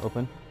 open,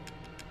 open.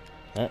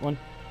 That one.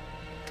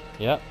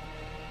 Yep.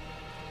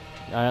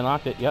 I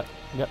unlocked it. Yep.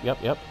 Yep,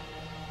 yep, yep.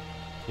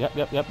 Yep,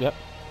 yep, yep, yep.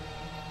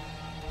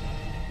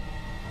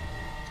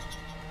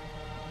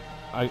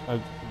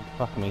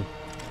 Fuck me.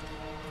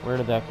 Where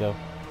did that go?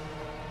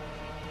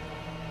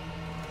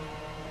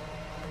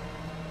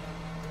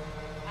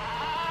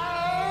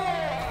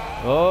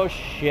 Oh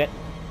shit.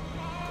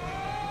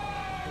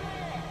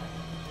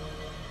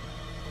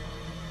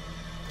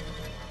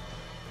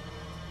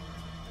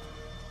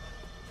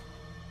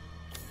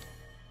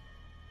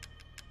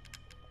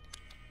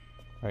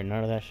 Alright,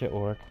 none of that shit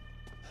will work.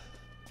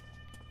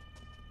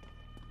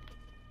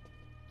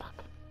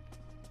 Fuck.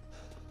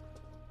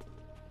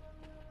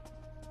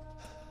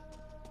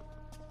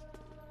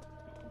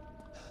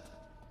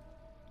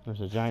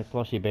 There's a giant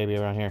slushy baby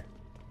around here.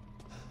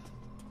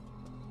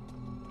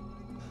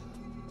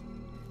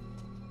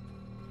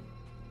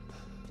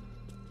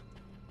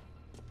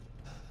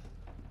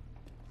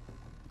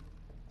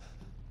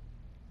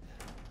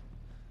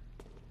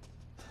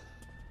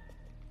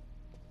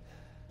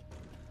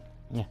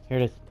 Yeah, here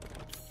it is.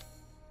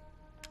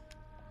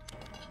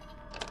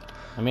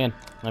 Let me in.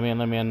 Let me in,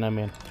 let me in, let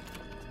me in.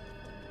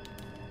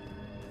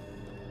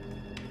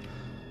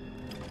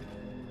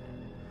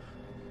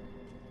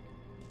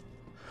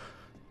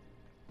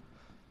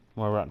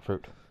 More rotten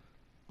fruit.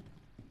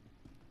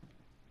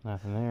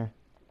 Nothing there.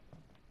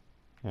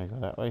 Gotta go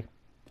that way.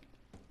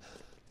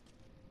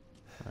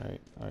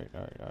 Alright, alright,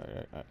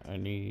 alright, alright. I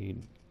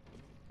need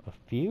a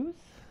fuse?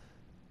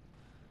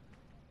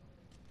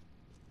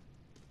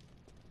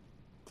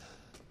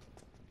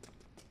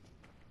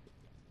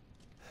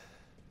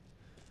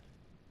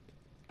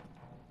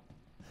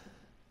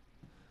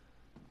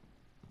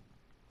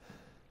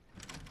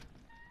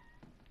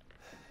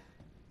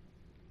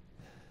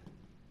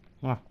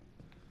 Ah.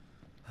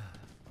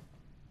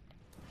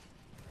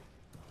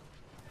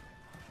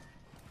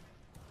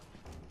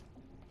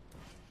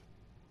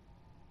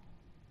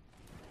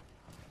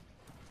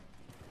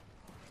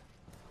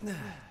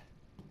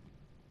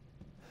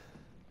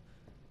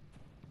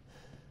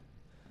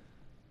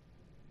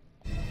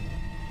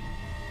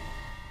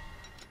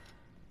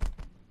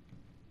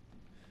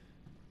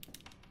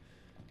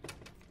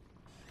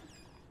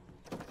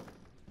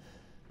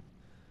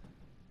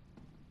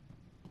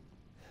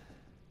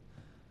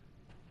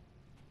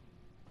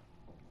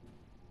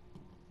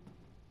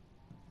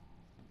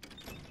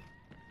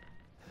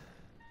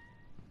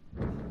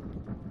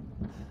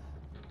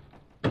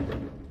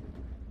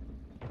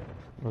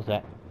 What's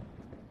that?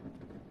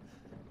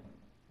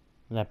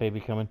 Is that baby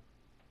coming?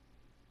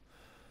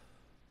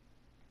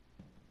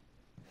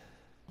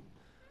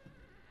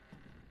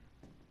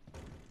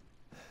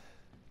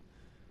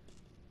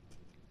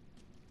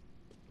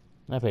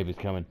 That baby's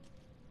coming.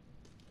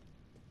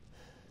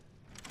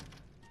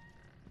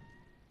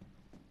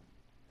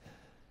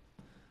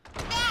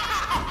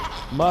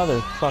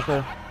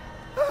 Motherfucker.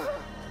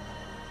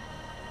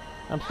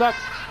 I'm stuck.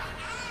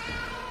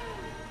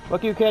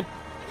 Look, you kid.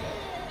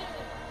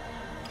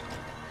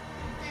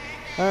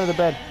 Under the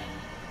bed.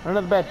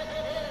 Under the bed.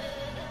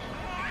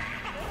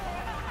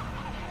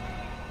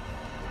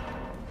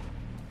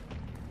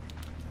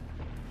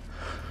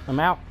 I'm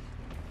out.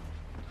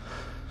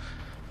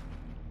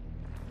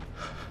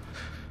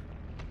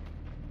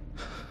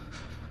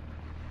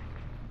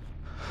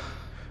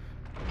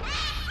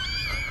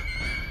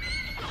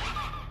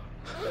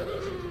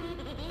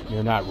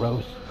 You're not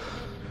Rose.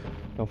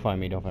 Don't find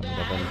me, don't find me,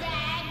 don't find me.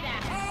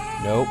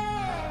 Nope.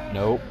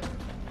 Nope.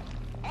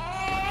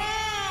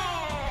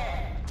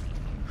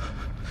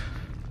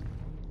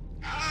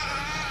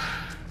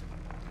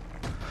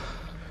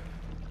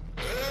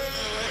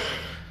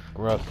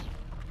 Gross.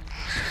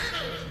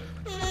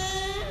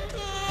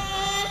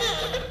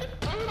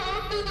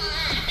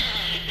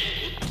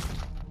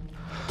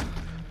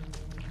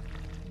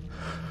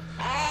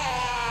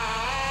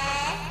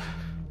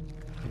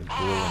 You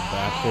drooling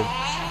bastard.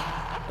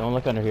 Don't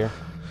look under here.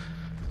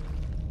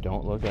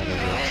 Don't look under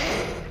here.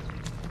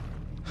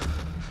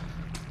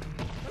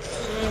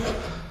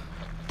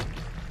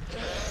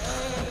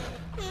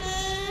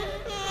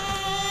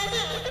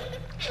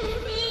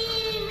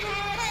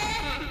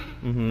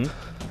 Mm-hmm.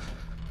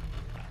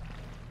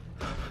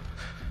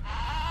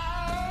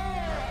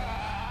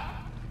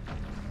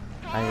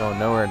 I ain't going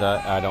nowhere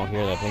that I don't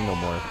hear that thing no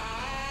more.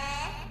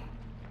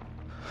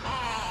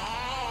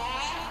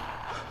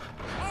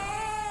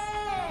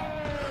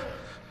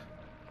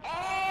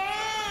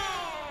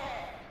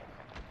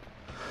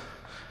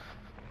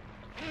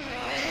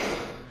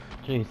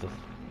 Jesus.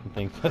 That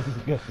thing's so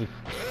disgusting.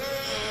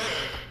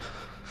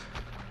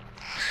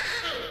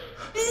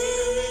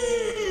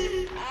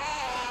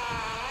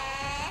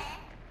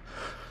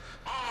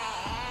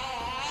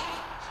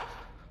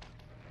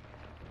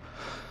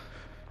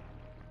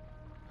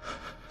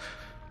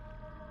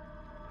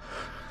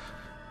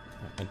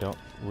 I don't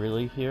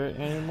really hear it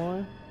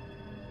anymore.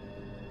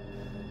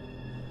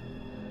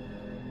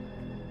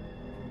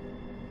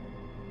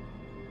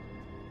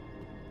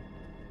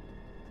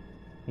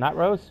 Not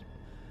Rose.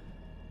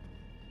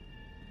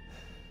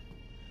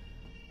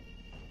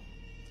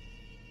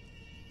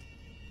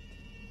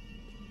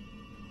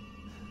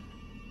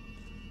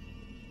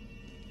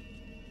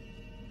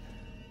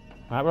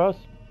 Not Rose.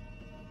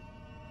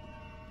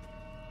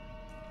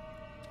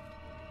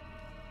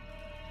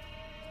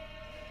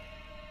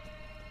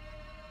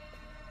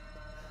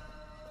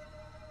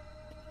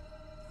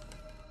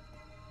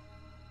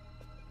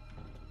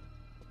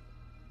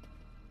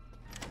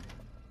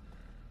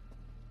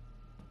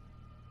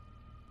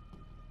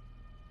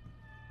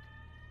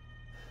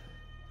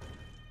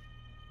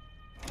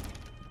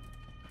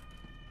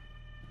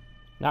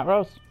 Not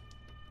Rose.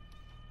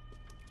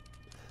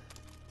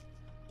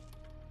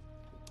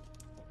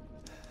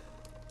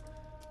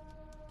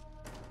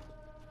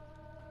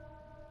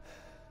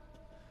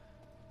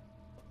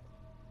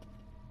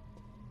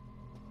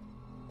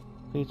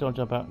 Please don't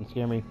jump out and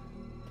scare me.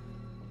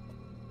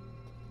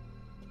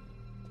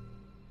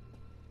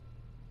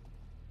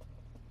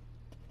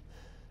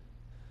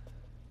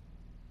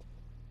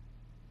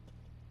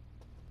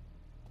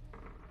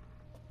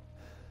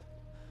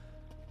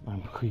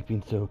 I'm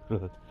creeping so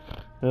good.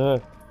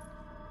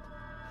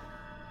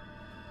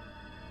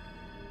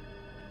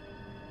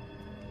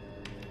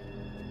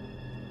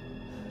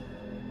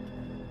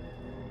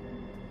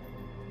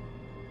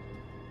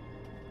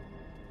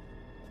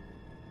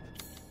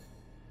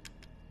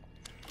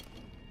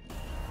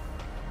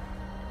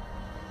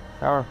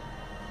 Power.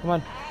 Come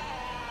on.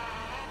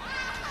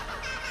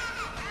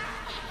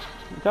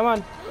 Come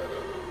on.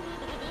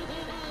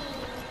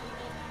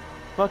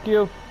 Fuck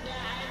you.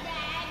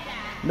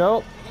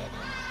 Nope.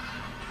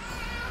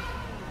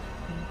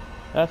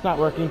 That's not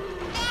working.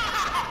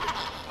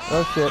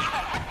 Oh shit.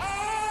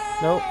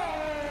 Nope.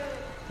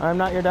 I'm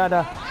not your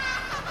dada.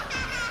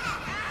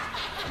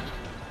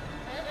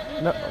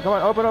 No, come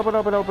on,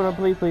 open,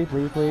 please, please,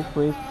 please, please,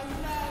 please.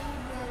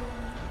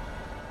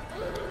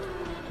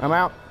 I'm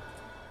out.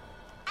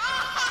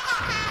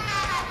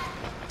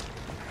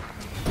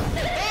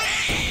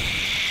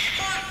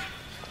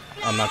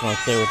 I'm not gonna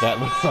stay with that,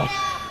 looks like.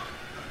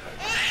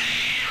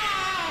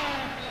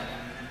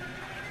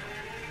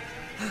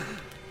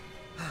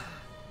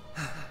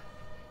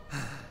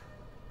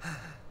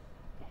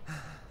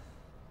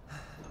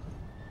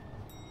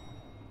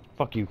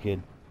 Fuck you,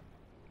 kid.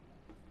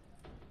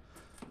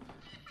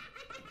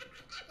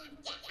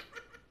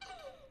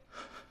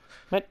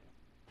 What?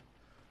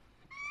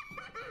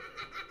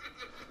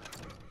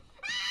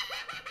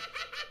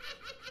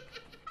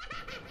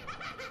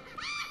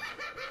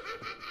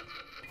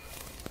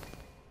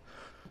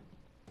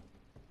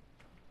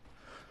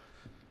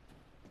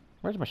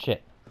 Where's my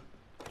shit?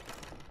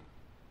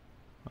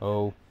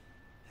 Oh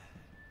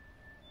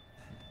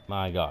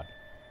my god.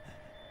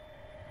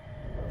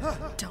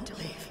 Don't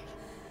leave.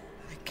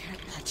 I can't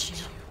let you.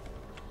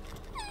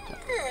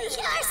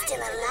 You're still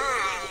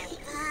alive,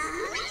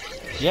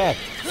 huh? Yes.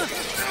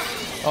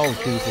 Oh,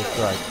 Jesus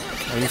Christ.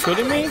 Are you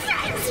kidding me?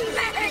 Friends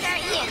murder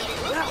you!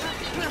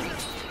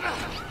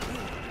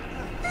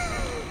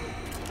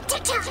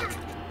 TikTok!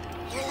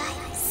 Your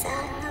life is so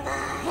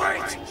alive.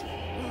 Wait!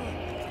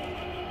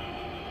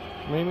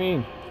 What do you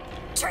mean?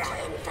 Try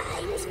and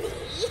find me.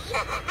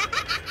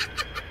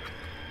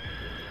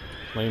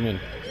 What do you mean?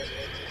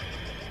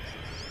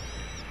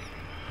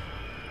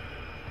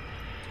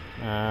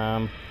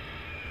 I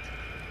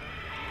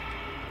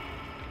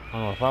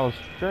don't know, follow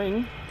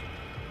string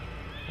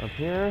up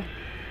here.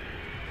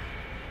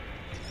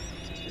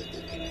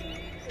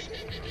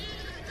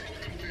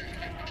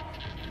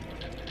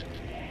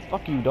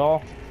 Fuck you,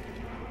 doll.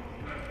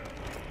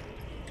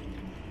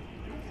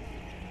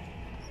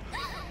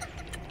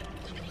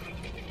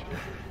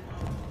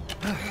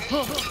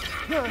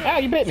 Ow,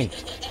 you bit me.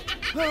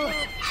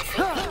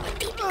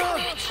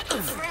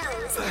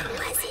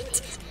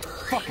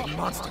 Fucking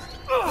monster!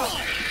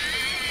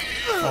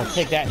 Oh,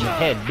 take that in the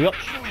head, bitch.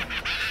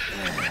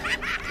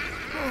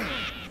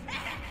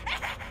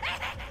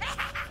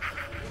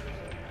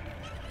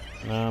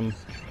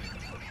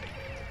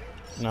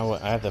 Now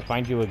what? I have to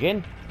find you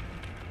again?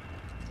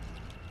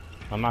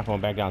 I'm not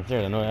going back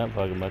downstairs. I know that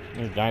fucking much.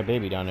 There's a giant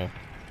baby down there.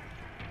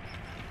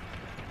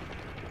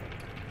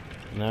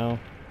 No.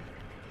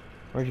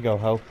 Where'd you go,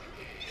 ho?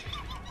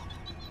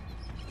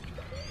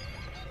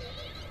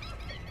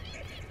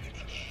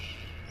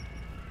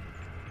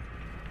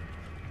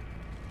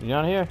 You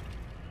not here?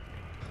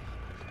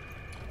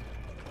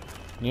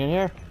 You in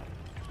here?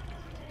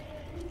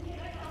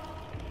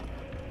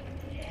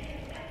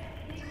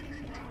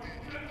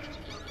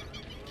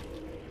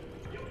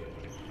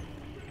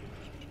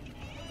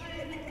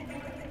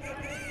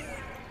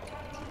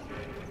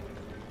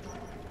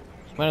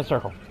 Went in a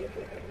circle.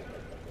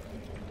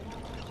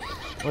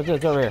 What's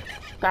this over here?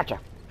 Gotcha.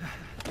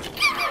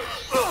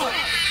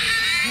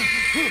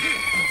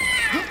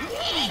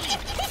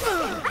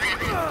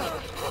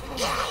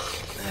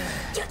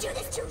 You'll do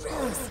this to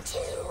Rose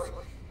too.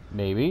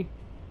 Maybe.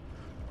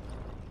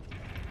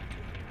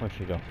 Where'd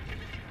she go?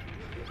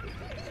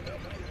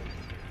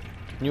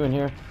 You in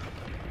here?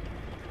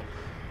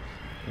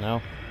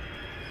 No?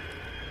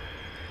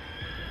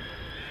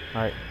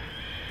 Alright.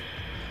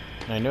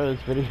 I know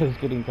this video is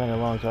getting kind of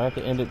long, so I have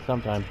to end it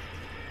sometime.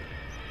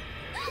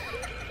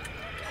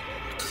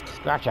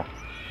 Gotcha.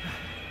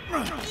 You're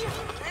never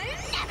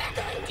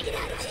going to get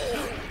out of here.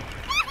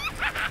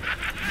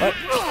 What?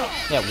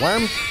 Yeah,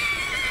 worms?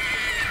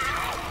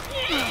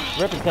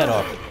 Rip his head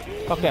off.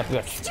 Fuck that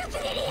bitch.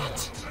 Stupid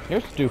idiot.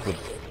 You're stupid.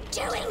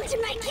 Doing to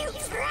my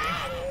cute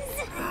friends.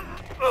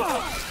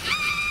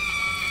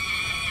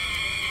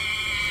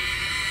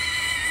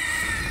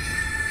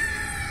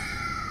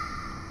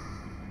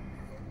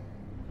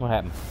 What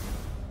happened?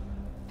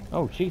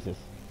 Oh, Jesus.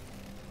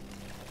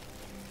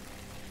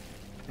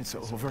 It's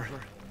over.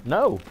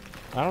 No!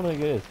 I don't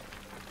think it is.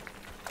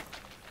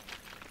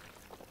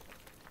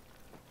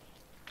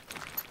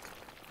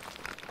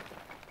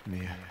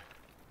 Mia,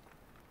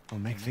 I'll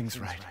make things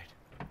right.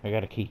 I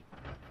got a key.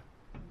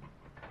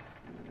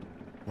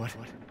 What?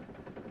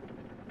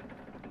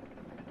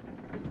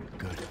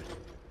 Good.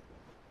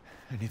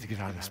 I need to get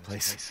out of this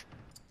place.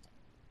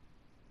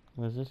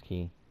 Where's this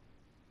key?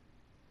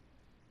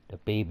 The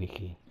baby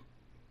key.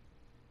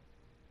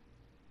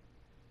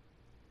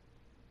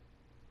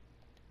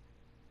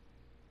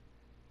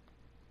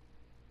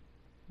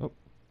 Oh.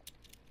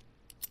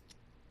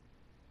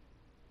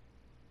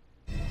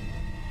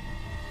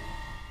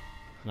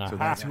 So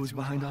that's who's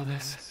behind all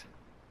this?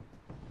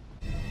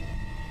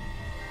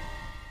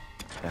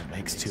 That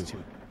makes two.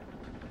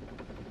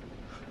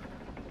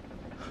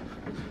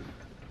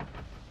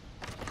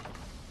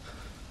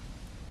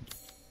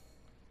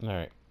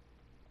 Alright.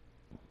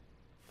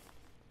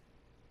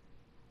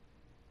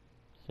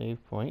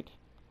 Save point.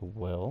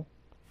 Well.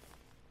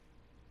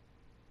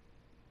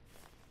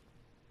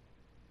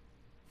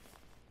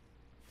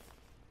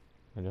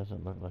 It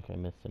doesn't look like I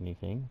missed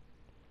anything.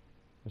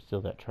 There's still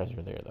that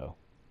treasure there, though.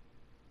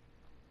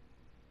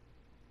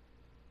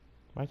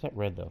 Why is that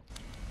red, though?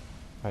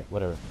 Alright,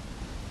 whatever.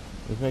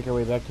 Let's make our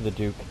way back to the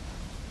Duke.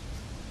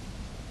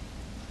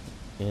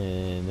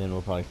 And then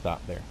we'll probably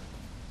stop there.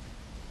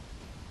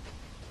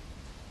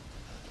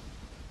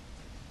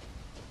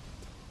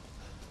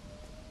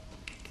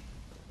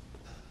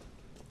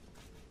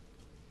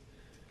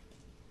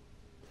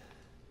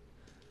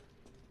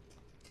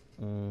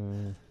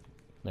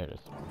 There it is.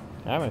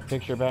 I have my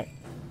picture back.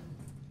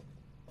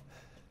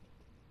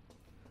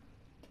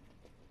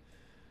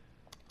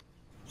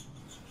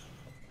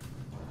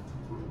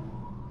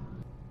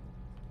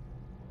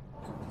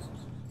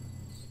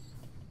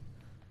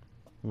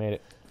 Made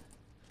it.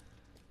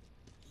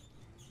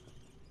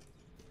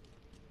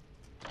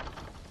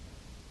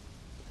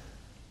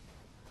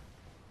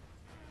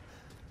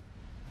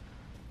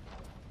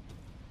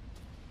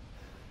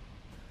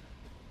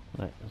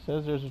 Alright, it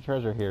says there's a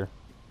treasure here.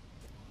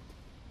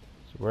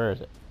 So where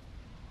is it?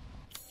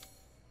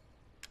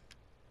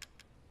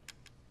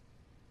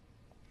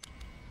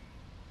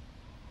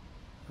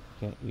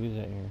 Can't use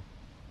it here.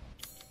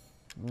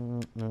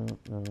 No, no,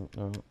 no,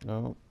 no,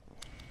 no.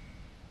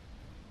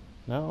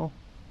 No.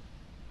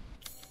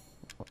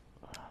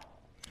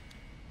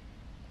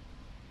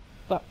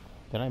 Fuck.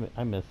 Did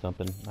I missed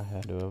something? I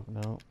had to have.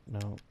 No,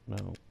 no,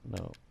 no,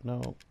 no,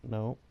 no,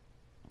 no.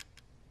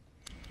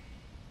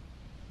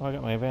 Oh, I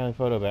got my family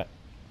photo back.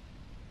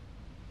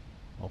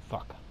 Oh,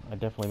 fuck. I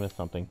definitely missed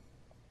something.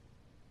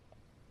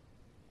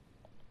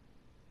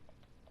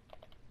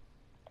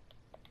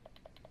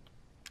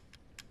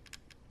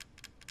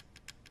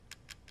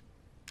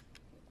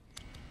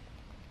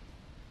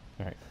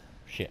 Alright.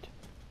 Shit.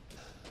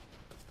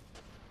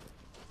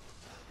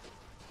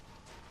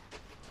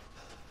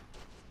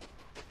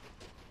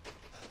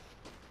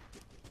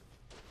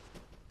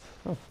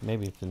 Oh,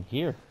 maybe it's in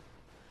here.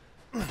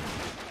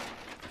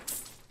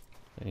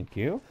 Thank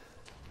you.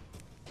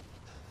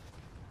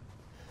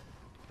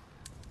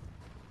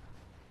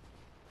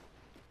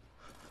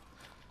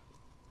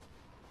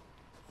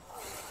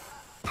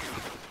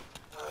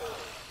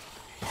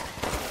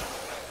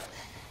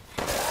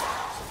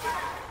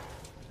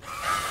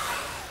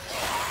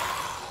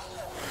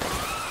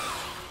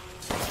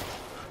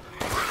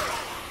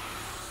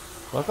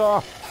 Fuck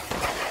off!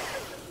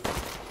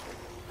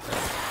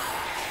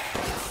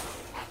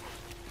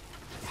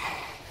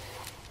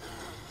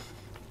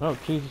 Oh,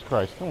 Jesus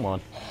Christ, come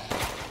on.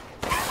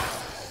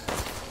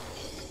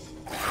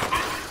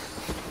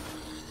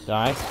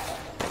 Die.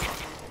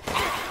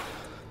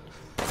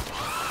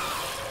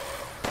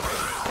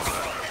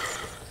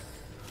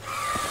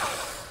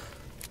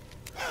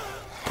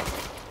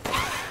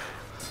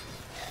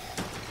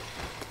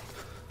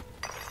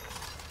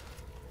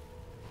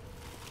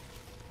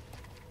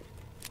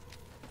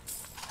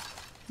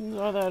 What's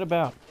all that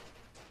about?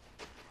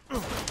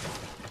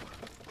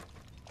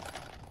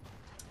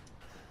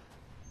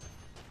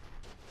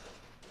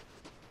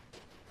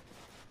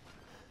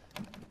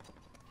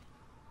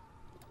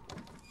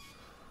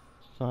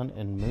 Sun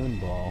and moon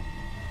ball.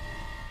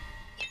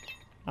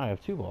 I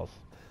have two balls.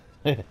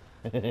 I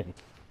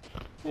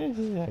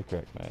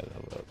cracked my head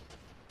up.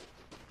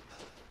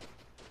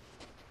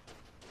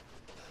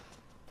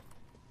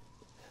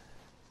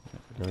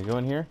 Can we go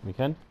in here? We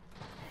can?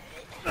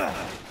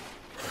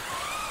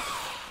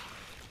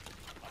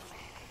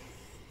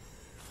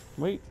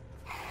 Wait.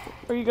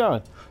 Where are you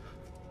going?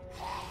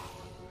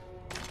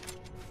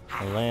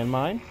 A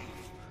landmine.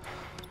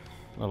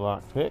 A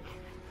lockpick.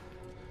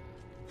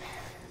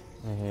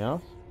 Anything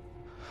else?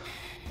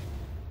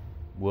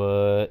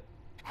 What?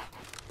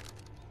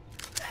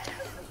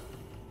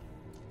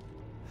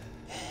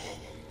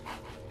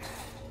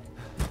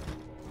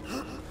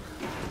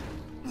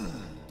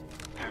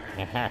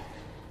 Aha.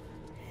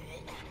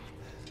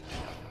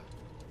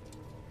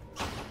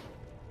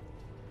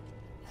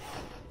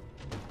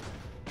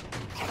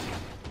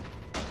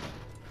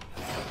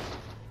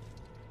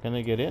 Can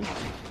they get in?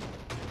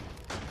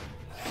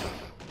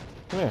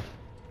 Come here.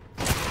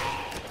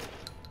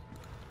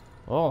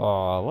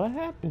 Oh, what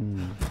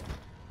happened?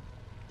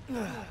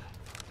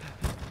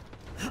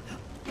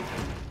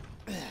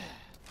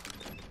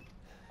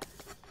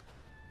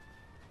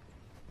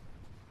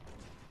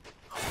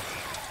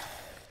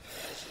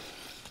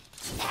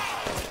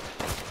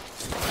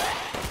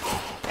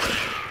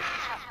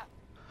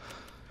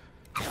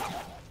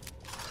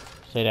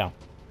 Stay down.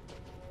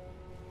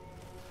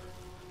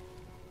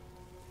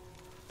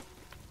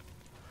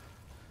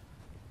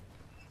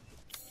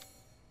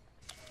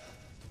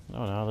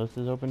 Oh, now this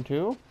is open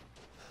too?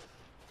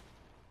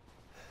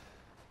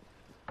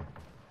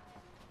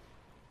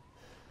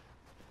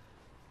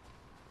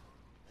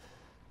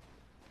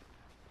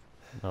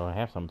 Oh, I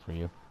have something for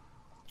you.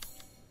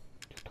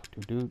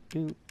 Do.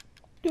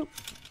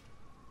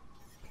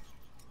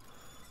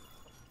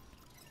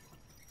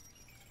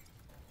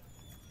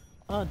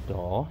 A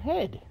doll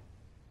head.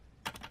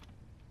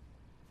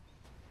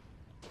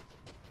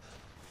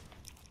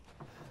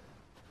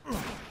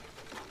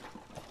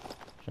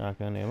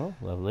 Shotgun ammo,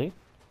 lovely.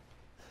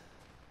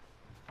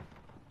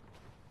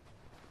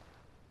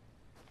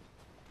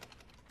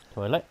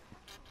 Toilet.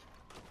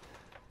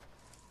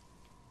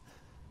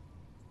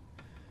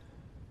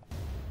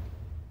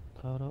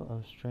 Photo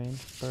of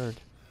strange bird.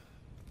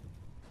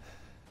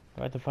 Do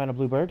I have to find a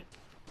blue bird?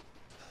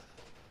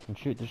 And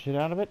shoot the shit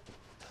out of it?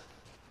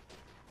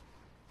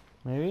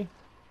 Maybe?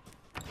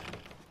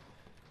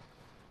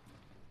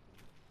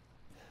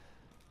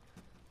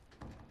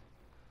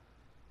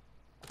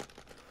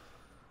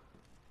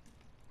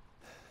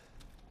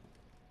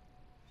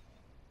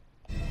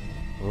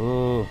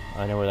 Ooh,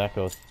 I know where that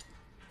goes.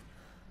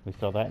 We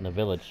saw that in the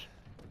village.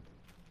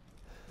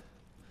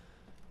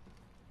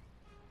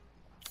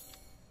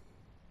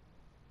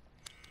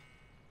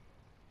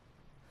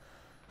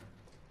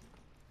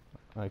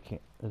 I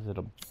can't. Is it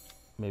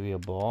maybe a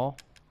ball?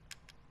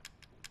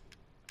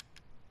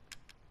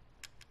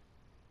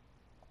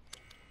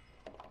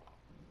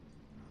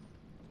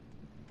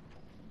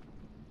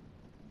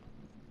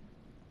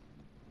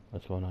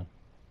 What's going on?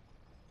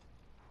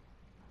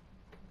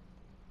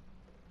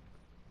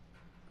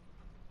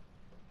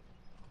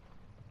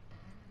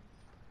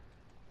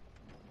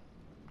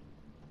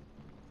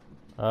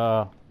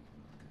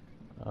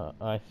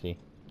 I see.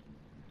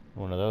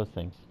 One of those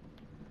things.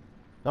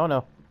 Oh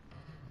no.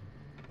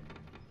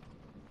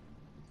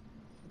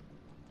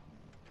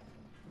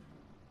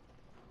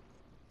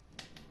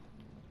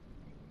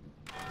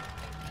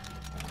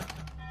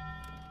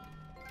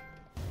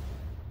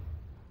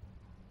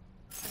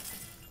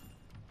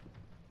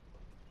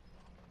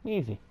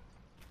 Easy.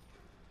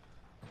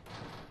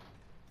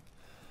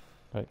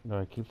 Right, do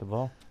I keep the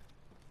ball?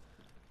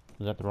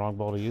 Is that the wrong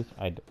ball to use?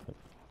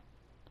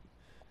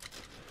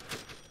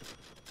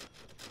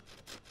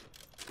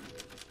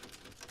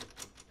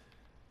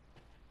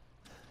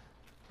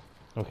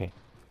 Okay.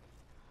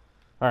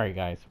 Alright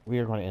guys, we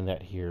are going to end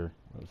that here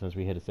since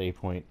we hit a save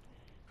point.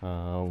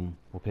 We'll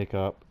pick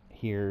up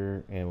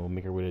here and we'll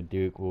make our way to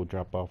Duke. We'll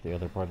drop off the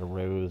other part of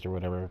Rose or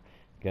whatever.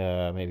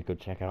 Maybe go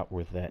check out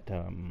where that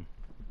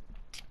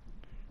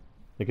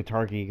the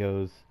guitar key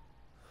goes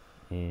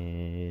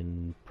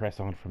and press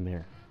on from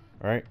there.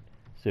 Alright?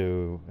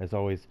 So as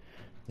always,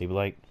 leave a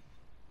like,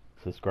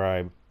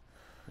 subscribe,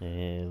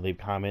 and leave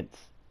comments.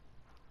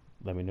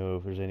 Let me know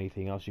if there's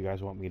anything else you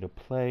guys want me to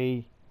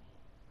play.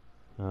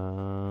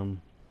 Other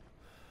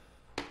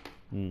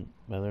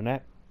than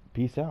that,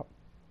 peace out.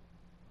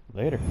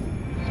 Later.